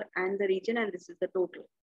 color, and the region, and this is the total.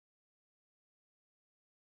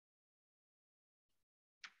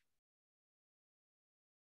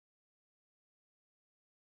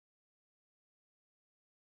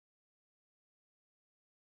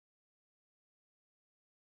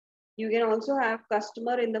 You can also have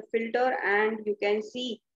customer in the filter, and you can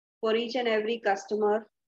see for each and every customer,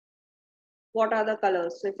 what are the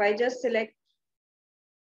colors. So if I just select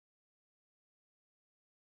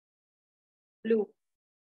blue,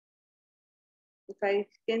 if I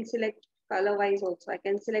can select color wise also, I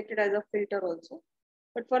can select it as a filter also.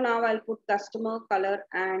 But for now, I'll put customer, color,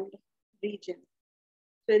 and region.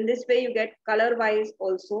 So in this way, you get color wise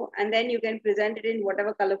also, and then you can present it in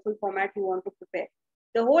whatever colorful format you want to prepare.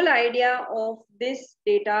 The whole idea of this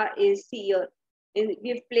data is here.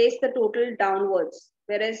 We've placed the total downwards,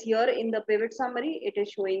 whereas here in the pivot summary, it is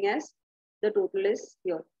showing as the total is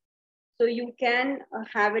here. So you can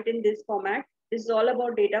have it in this format. This is all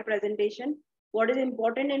about data presentation. What is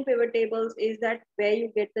important in pivot tables is that where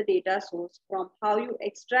you get the data source from, how you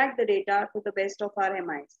extract the data to the best of our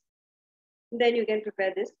MIs. Then you can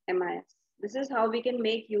prepare this MIS. This is how we can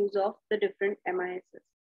make use of the different MIS.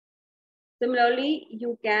 Similarly,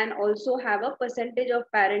 you can also have a percentage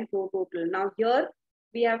of parent row total. Now here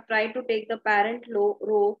we have tried to take the parent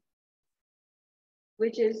row,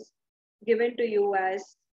 which is given to you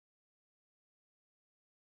as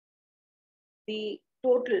the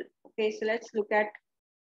total. Okay, so let's look at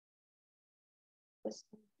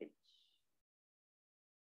percentage.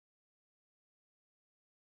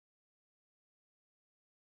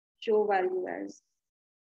 Show value as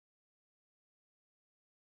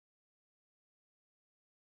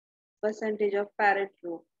percentage of parent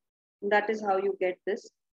row. That is how you get this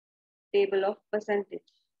table of percentage.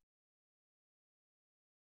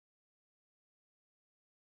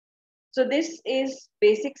 So this is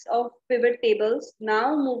basics of pivot tables.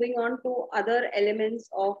 Now moving on to other elements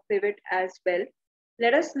of pivot as well.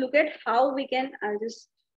 Let us look at how we can, I'll just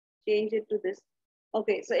change it to this.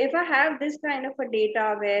 Okay, so if I have this kind of a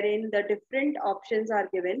data wherein the different options are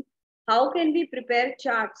given, how can we prepare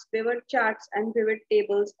charts, pivot charts and pivot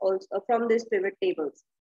tables also from this pivot tables?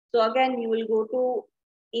 So again, you will go to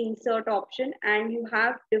insert option and you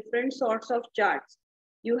have different sorts of charts.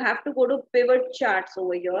 You have to go to pivot charts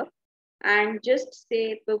over here and just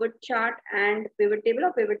say pivot chart and pivot table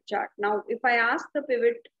or pivot chart. Now, if I ask the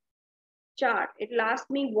pivot chart, it will ask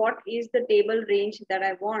me what is the table range that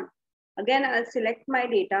I want. Again, I'll select my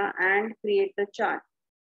data and create the chart.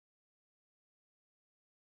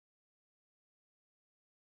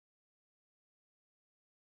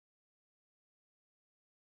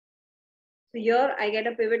 So here I get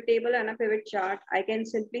a pivot table and a pivot chart. I can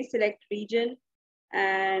simply select region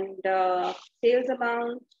and sales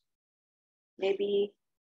amount, maybe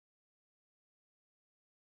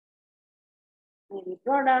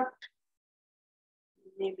product,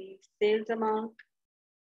 maybe sales amount.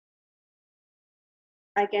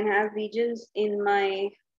 I can have regions in my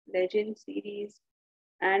legend series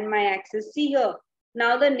and my axis. See here,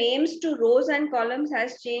 now the names to rows and columns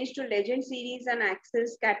has changed to legend series and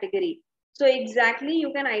axis category. So exactly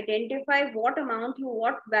you can identify what amount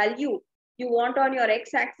what value you want on your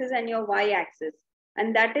x-axis and your y-axis.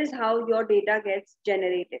 And that is how your data gets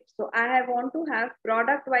generated. So I want to have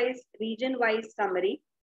product-wise, region-wise summary.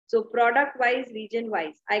 So product-wise,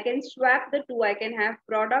 region-wise, I can swap the two. I can have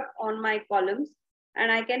product on my columns and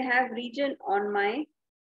I can have region on my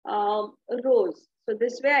rows. So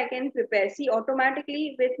this way I can prepare. See,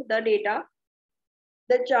 automatically with the data,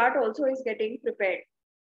 the chart also is getting prepared.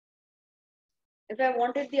 If I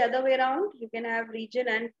want it the other way around, you can have region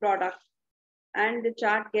and product and the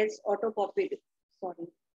chart gets auto-populated. Sorry.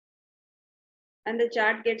 And the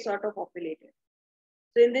chart gets auto-populated.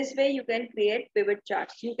 So in this way, you can create pivot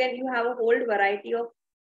charts. You have a whole variety of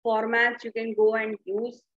formats you can go and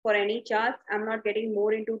use for any charts. I'm not getting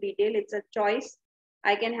more into detail. It's a choice.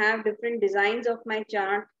 I can have different designs of my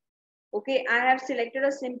chart. Okay, I have selected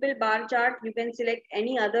a simple bar chart. You can select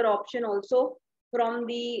any other option also from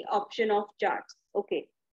the option of charts. Okay,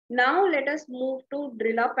 now let us move to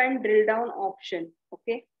drill up and drill down option.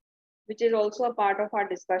 Okay, which is also a part of our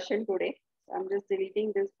discussion today. So I'm just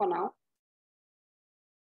deleting this for now.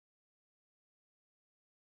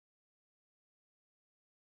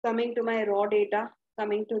 Coming to my raw data,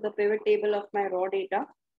 coming to the pivot table of my raw data.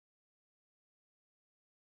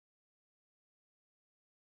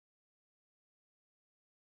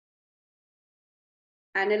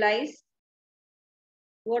 Analyze.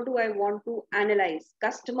 What do I want to analyze?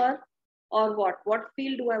 Customer or what? What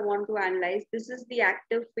field do I want to analyze? This is the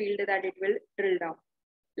active field that it will drill down.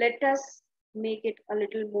 Let us make it a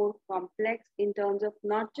little more complex in terms of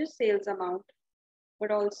not just sales amount,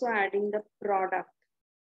 but also adding the product.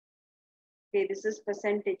 Okay, this is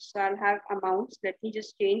percentage. So I'll have amounts. Let me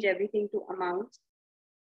just change everything to amounts.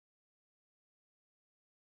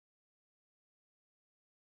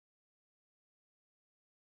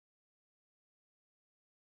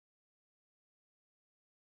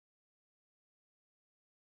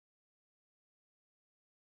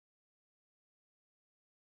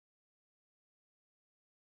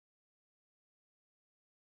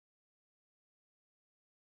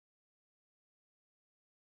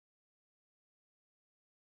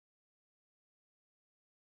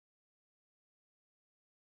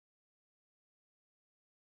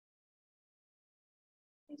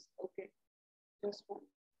 Okay, just one.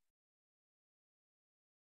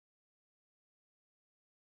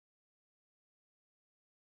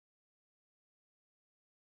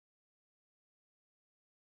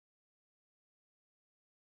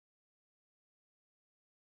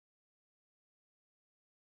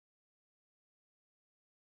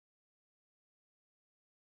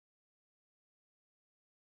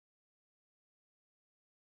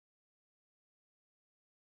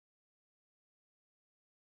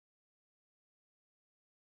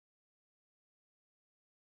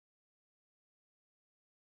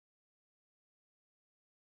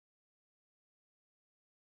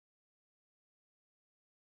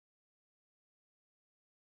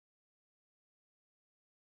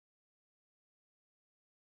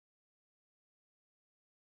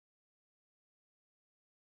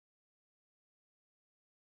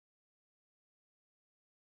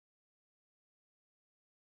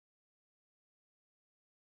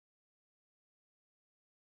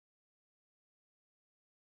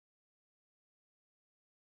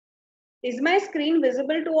 Is my screen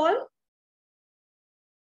visible to all?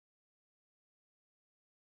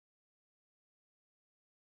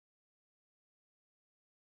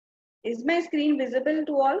 Is my screen visible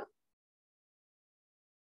to all?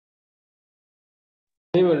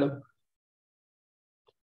 नहीं madam,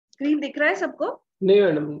 screen दिख रहा है सबको? नहीं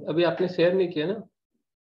madam, अभी आपने share नहीं किया ना?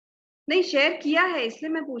 नहीं, शेयर किया है,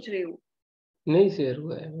 इसलिए मैं पूछ रही हूँ। नहीं शेयर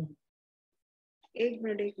हुआ है। एक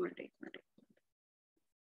मिनट।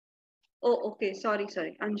 ओ ओके, सॉरी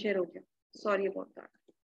अनशेयर हो गया, sorry about that.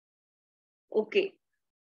 Okay,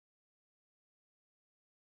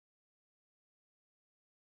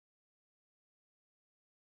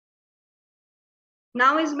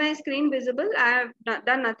 now is my screen visible? I have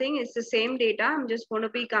done nothing, it's the same data. I'm just going to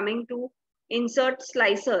be coming to insert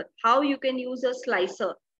slicer. How you can use a slicer?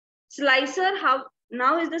 Slicer, how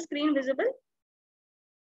now is the screen visible?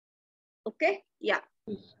 Okay, yeah.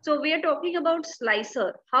 So we are talking about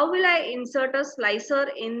slicer. How will I insert a slicer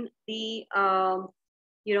in the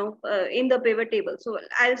in the pivot table? So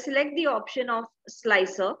I'll select the option of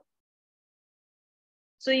slicer.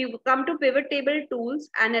 So you come to pivot table tools,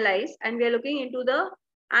 analyze, and we are looking into the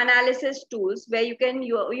analysis tools where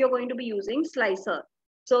you're going to be using slicer.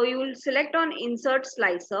 So you will select on insert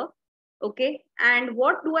slicer. Okay, and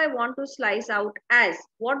what do I want to slice out as?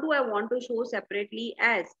 What do I want to show separately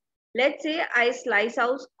as? Let's say I slice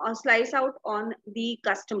out on the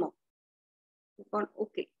customer.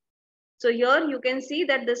 Okay, so here you can see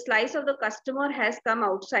that the slice of the customer has come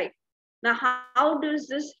outside. Now, how does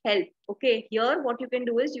this help? Okay, here what you can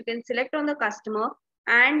do is you can select on the customer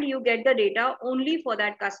and you get the data only for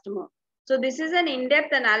that customer. So this is an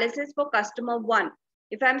in-depth analysis for customer 1.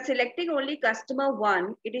 If I'm selecting only customer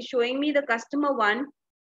 1, it is showing me the customer 1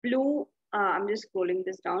 blue, I'm just scrolling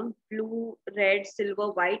this down, blue, red,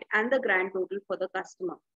 silver, white, and the grand total for the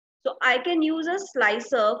customer. So I can use a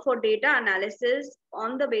slicer for data analysis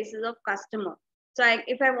on the basis of customer. So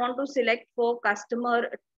if I want to select for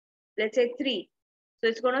customer, let's say 3, so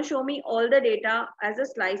it's going to show me all the data as a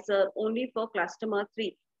slicer only for customer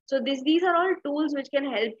 3. So these are all tools which can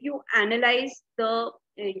help you analyze the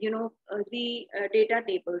data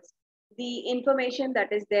tables, the information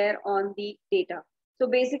that is there on the data. So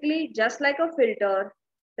basically, just like a filter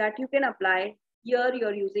that you can apply, here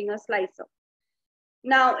you're using a slicer.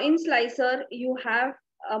 Now in slicer, you have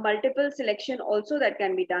a multiple selection also that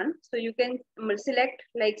can be done. So you can select,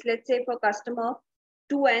 like, let's say for customer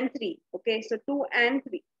 2 and 3. Okay, so 2 and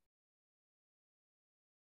 3.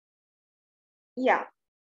 Yeah.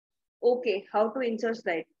 Okay, how to insert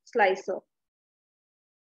slicer.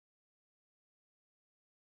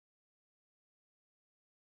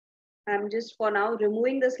 I'm just for now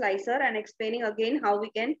removing the slicer and explaining again how we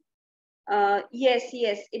can. Yes,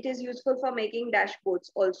 it is useful for making dashboards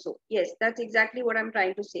also. Yes, that's exactly what I'm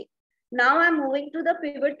trying to say. Now I'm moving to the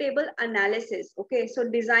pivot table analysis. Okay, so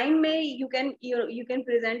design may you can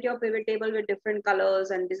present your pivot table with different colors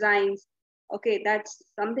and designs. Okay, that's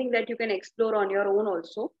something that you can explore on your own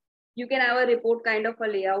also. You can have a report kind of a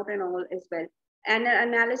layout and all as well. And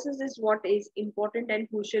analysis is what is important and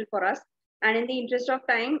crucial for us. And in the interest of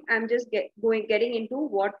time, I'm just getting into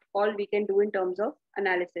what all we can do in terms of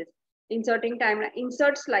analysis. Inserting timeline,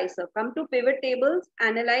 insert slicer. Come to pivot tables,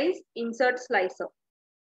 analyze, insert slicer.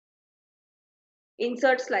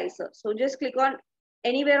 Insert slicer. So just click on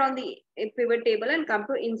anywhere on the pivot table and come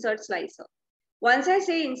to insert slicer. Once I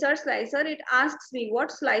say insert slicer, it asks me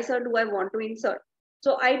what slicer do I want to insert.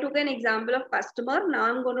 So I took an example of customer. Now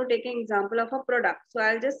I'm going to take an example of a product. So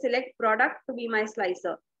I'll just select product to be my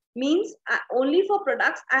slicer. Means only for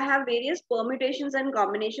products, I have various permutations and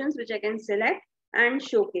combinations which I can select and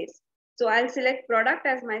showcase. So I'll select product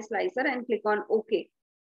as my slicer and click on OK.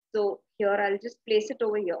 So here I'll just place it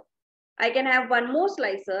over here. I can have one more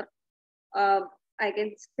slicer. I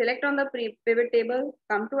can select on the pivot table,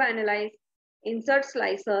 come to analyze, insert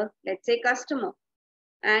slicer, let's say customer,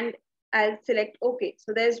 and I'll select OK.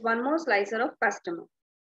 So there's one more slicer of customer.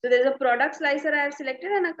 So there's a product slicer I have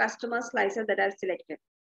selected and a customer slicer that I've selected.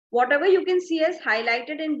 Whatever you can see as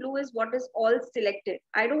highlighted in blue is what is all selected.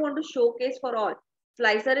 I don't want to showcase for all.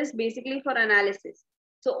 Slicer is basically for analysis.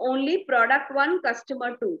 So only product 1,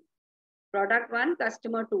 customer 2. Product 1,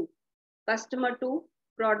 customer 2. Customer 2,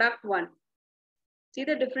 product 1. See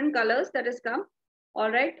the different colors that has come.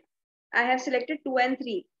 All right. I have selected 2 and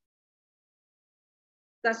 3.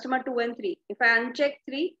 Customer 2 and 3. If I uncheck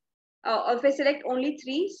 3, or if I select only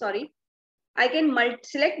 3, sorry, I can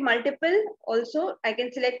select multiple also. I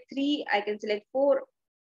can select 3, I can select 4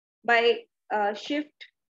 by shift.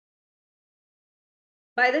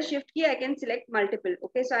 By the shift key, I can select multiple.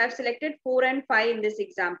 Okay, so I have selected 4 and 5 in this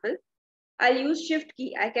example. I'll use shift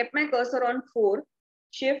key. I kept my cursor on 4,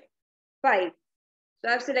 shift 5.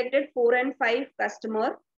 So I've selected 4 and 5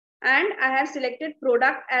 customer, and I have selected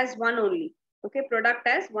product as 1 only. Okay, product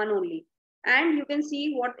as 1 only. And you can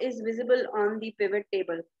see what is visible on the pivot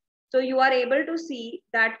table. So you are able to see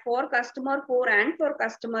that for customer 4 and for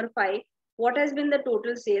customer 5, what has been the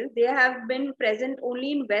total sales? They have been present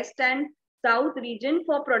only in West and South region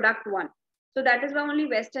for product 1. So that is why only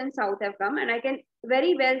West and South have come. And I can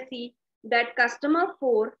very well see that customer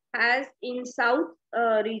 4 has in South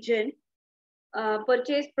region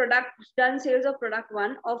purchased product, done sales of product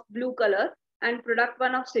 1 of blue color and product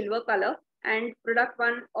 1 of silver color and product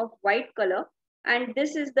 1 of white color. And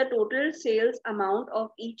this is the total sales amount of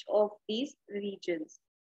each of these regions.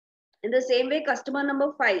 In the same way, customer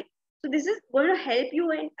number 5. So this is going to help you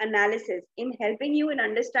in analysis, in helping you in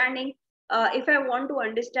understanding if I want to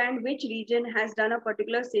understand which region has done a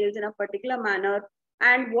particular sales in a particular manner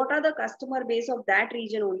and what are the customer base of that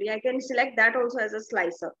region only. I can select that also as a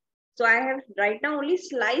slicer. So I have right now only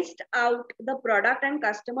sliced out the product and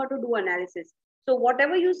customer to do analysis. So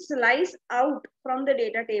whatever you slice out from the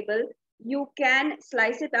data table, you can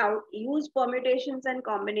slice it out, use permutations and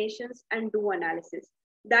combinations and do analysis.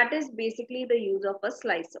 That is basically the use of a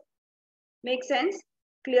slicer. Make sense?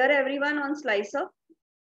 Clear everyone on slicer?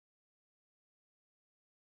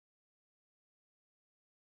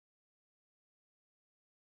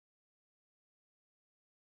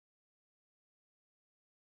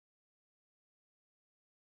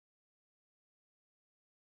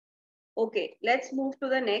 Okay, let's move to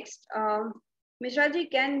the next. Mishra ji,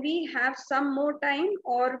 can we have some more time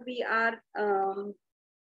or we are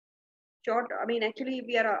short? I mean, actually,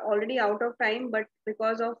 we are already out of time, but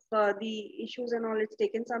because of the issues and all, it's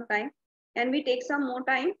taken some time. Can we take some more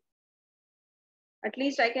time? At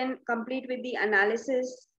least I can complete with the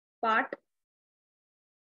analysis part.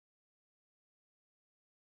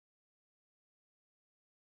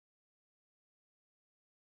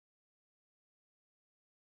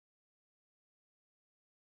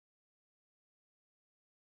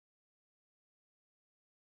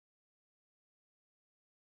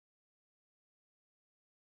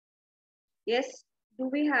 Yes, do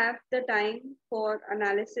we have the time for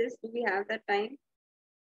analysis? Do we have that time?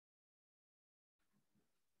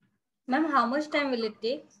 Ma'am, how much time will it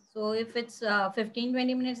take? So if it's 15-20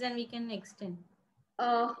 minutes, then we can extend.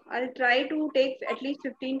 I'll try to take at least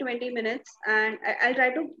 15-20 minutes and I'll try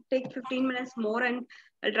to take 15 minutes more and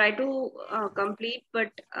I'll try to complete,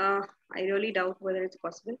 but I really doubt whether it's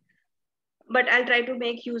possible. But I'll try to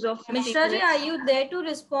make use of 15 Mishra ji, minutes. are you there to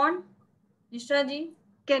respond? Mishra ji?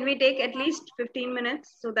 Can we take at least 15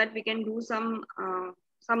 minutes so that we can do some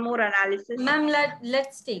more analysis? Ma'am,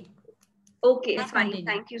 let's take. Okay, let's fine. continue.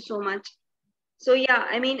 Thank you so much. So yeah,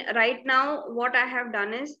 I mean, right now what I have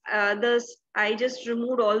done is I just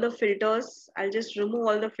removed all the filters. I'll just remove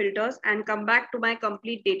all the filters and come back to my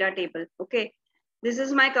complete data table. Okay. This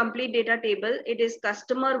is my complete data table. It is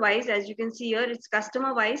customer wise. As you can see here, it's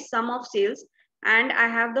customer wise sum of sales. And I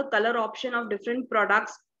have the color option of different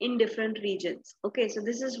products in different regions. Okay. So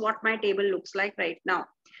this is what my table looks like right now.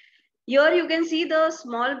 Here you can see the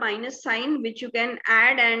small minus sign, which you can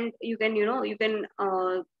add and you can,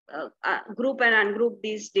 group and ungroup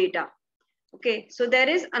these data. Okay, so there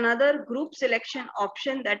is another group selection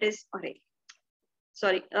option that is,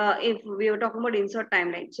 if we were talking about insert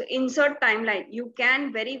timeline. So insert timeline, you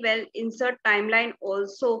can very well insert timeline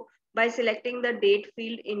also by selecting the date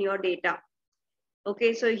field in your data.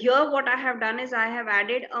 Okay, so here what I have done is I have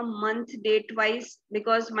added a month date wise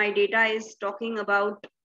because my data is talking about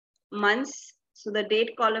months. So the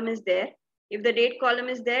date column is there. If the date column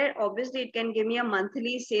is there, obviously it can give me a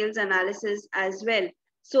monthly sales analysis as well.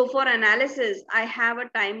 So for analysis, I have a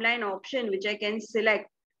timeline option which I can select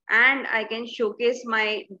and I can showcase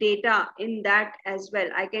my data in that as well.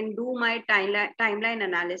 I can do my timeline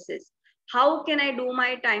analysis. How can I do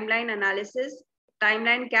my timeline analysis?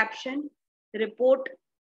 Timeline caption, report,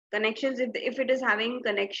 connections, if it is having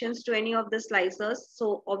connections to any of the slicers.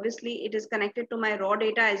 So obviously it is connected to my raw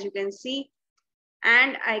data, as you can see,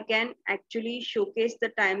 and I can actually showcase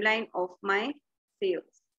the timeline of my sales.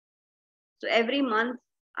 So every month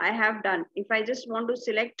I have done. If I just want to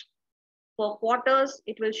select for quarters,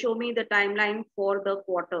 it will show me the timeline for the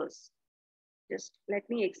quarters. Just let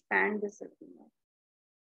me expand this a little more.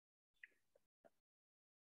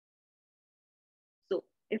 So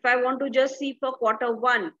if I want to just see for quarter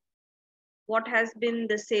 1, what has been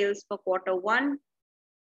the sales for quarter 1,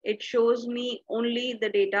 it shows me only the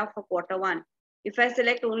data for quarter 1. If I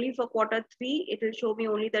select only for quarter 3, it will show me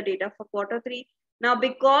only the data for quarter 3. Now,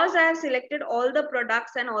 because I have selected all the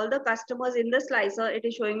products and all the customers in the slicer, it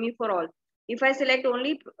is showing me for all. If I select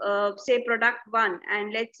only, say, product 1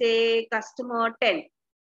 and let's say customer 10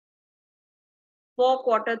 for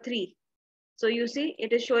quarter 3. So you see,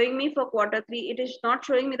 it is showing me for quarter 3. It is not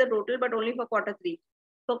showing me the total, but only for quarter 3.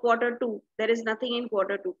 For quarter 2, there is nothing in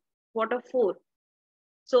quarter 2. Q4.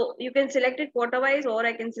 So you can select it quarter-wise, or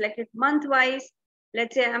I can select it month-wise.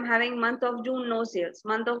 Let's say I'm having month of June, no sales.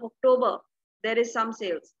 Month of October, there is some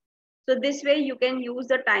sales. So this way you can use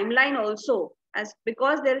the timeline also, as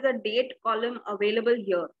because there is a date column available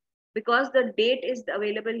here. Because the date is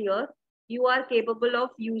available here, you are capable of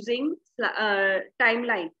using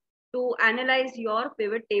timeline to analyze your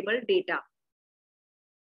pivot table data.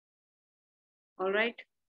 All right.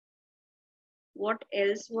 What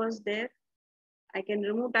else was there? I can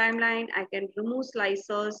remove timeline, I can remove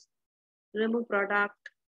slicers, remove product,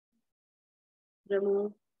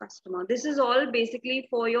 remove customer. This is all basically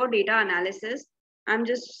for your data analysis. I'm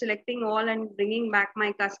just selecting all and bringing back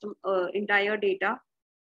my custom entire data.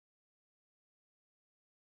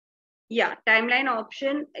 Yeah, timeline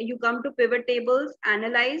option, you come to pivot tables,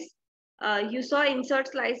 analyze. You saw insert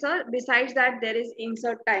slicer. Besides that, there is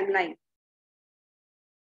insert timeline.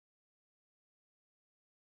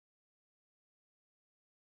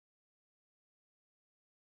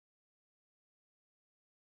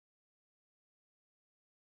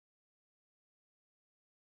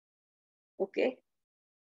 Okay.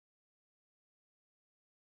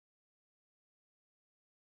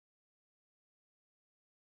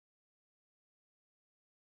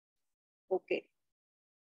 Okay.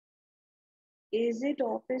 Is it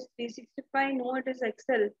Office 365? No, it is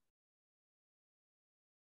Excel.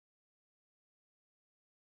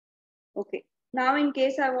 Okay. Now, in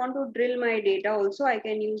case I want to drill my data also, I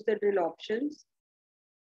can use the drill options.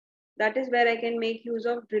 That is where I can make use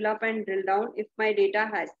of DrillUp and DrillDown if my data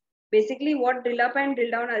has. Basically, what DrillUp and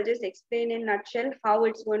DrillDown, I'll just explain in a nutshell how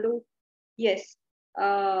it's going to. Yes.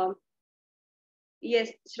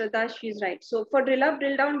 Yes, Shraddha, she's right. So for DrillUp,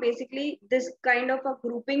 DrillDown, basically this kind of a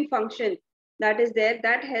grouping function that is there,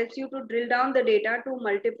 that helps you to drill down the data to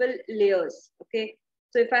multiple layers. Okay.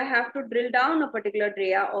 So if I have to drill down a particular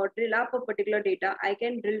data or drill up a particular data, I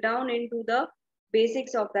can drill down into the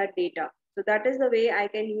basics of that data. So that is the way I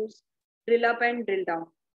can use drill up and drill down.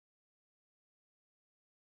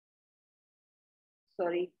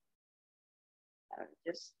 Sorry.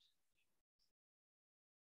 Just.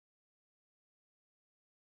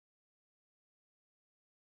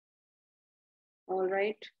 All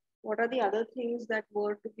right. What are the other things that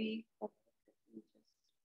were to be?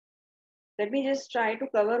 Let me just try to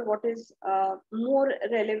cover what is more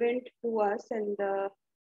relevant to us and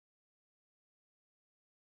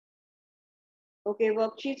okay,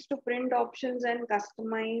 worksheets to print options and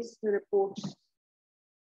customize reports.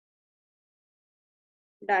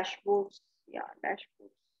 Dashboards, yeah,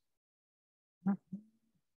 dashboards.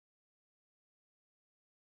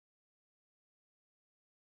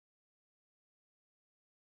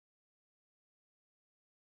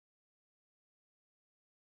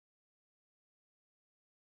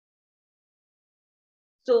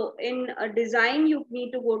 So in a design, you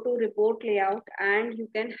need to go to report layout and you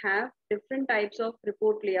can have different types of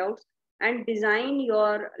report layouts and design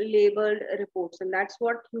your labeled reports. And that's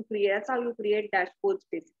what you create. That's how you create dashboards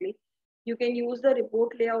basically. You can use the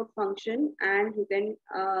report layout function and you can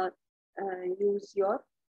use your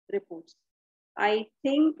reports. I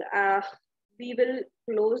think we will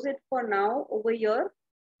close it for now over here.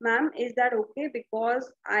 Ma'am, is that okay? Because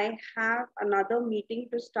I have another meeting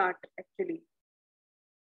to start actually.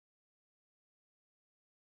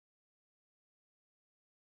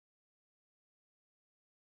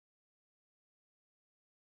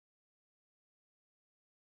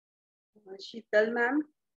 Sheetal ma'am,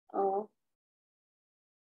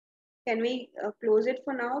 can we close it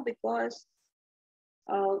for now because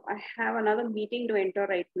I have another meeting to enter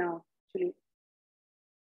right now actually.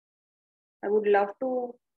 I would love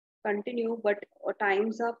to continue, but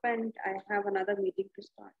time's up and I have another meeting to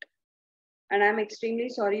start. And I'm extremely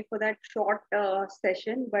sorry for that short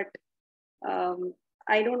session, but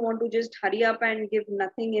I don't want to just hurry up and give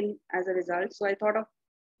nothing in as a result. So I thought of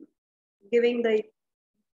giving the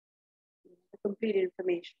complete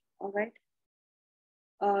information. All right.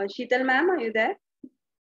 Sheetal ma'am, are you there?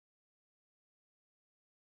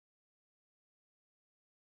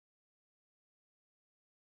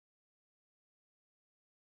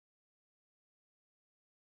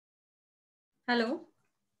 Hello.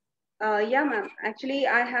 Yeah, ma'am. Actually,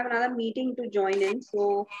 I have another meeting to join in,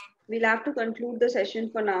 so we'll have to conclude the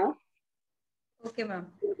session for now. Okay, ma'am.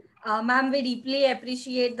 Ma'am, we deeply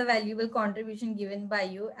appreciate the valuable contribution given by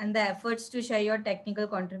you and the efforts to share your technical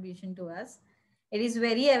contribution to us. It is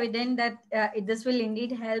very evident that this will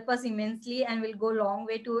indeed help us immensely and will go a long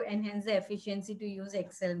way to enhance the efficiency to use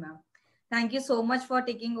Excel, ma'am. Thank you so much for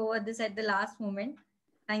taking over this at the last moment.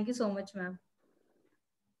 Thank you so much, ma'am.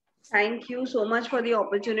 Thank you so much for the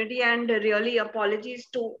opportunity, and really apologies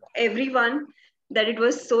to everyone that it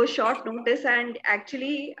was so short notice. And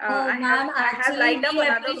actually, I have lined up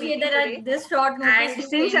another meeting that today. at this short notice. And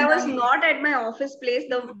since I was not at my office place,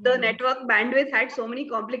 the network bandwidth had so many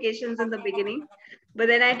complications in the beginning. But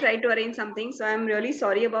then I tried to arrange something. So I'm really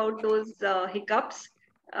sorry about those hiccups.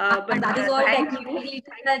 But that is all thank you. technically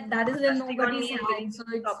that is in nobody's hand, so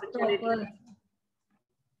it's opportunity. proper.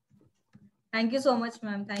 Thank you so much,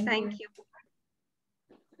 ma'am. Thank you. Thank you.